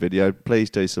the YouTube video, please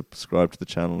do subscribe to the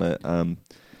channel.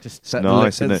 It's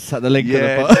nice, isn't it? Set the link in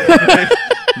the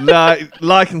bottom.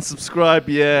 like and subscribe.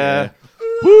 Yeah.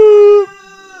 Woo!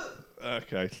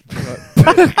 Okay.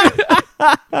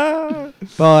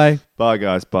 Bye. Bye,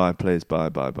 guys. Bye, please. Bye.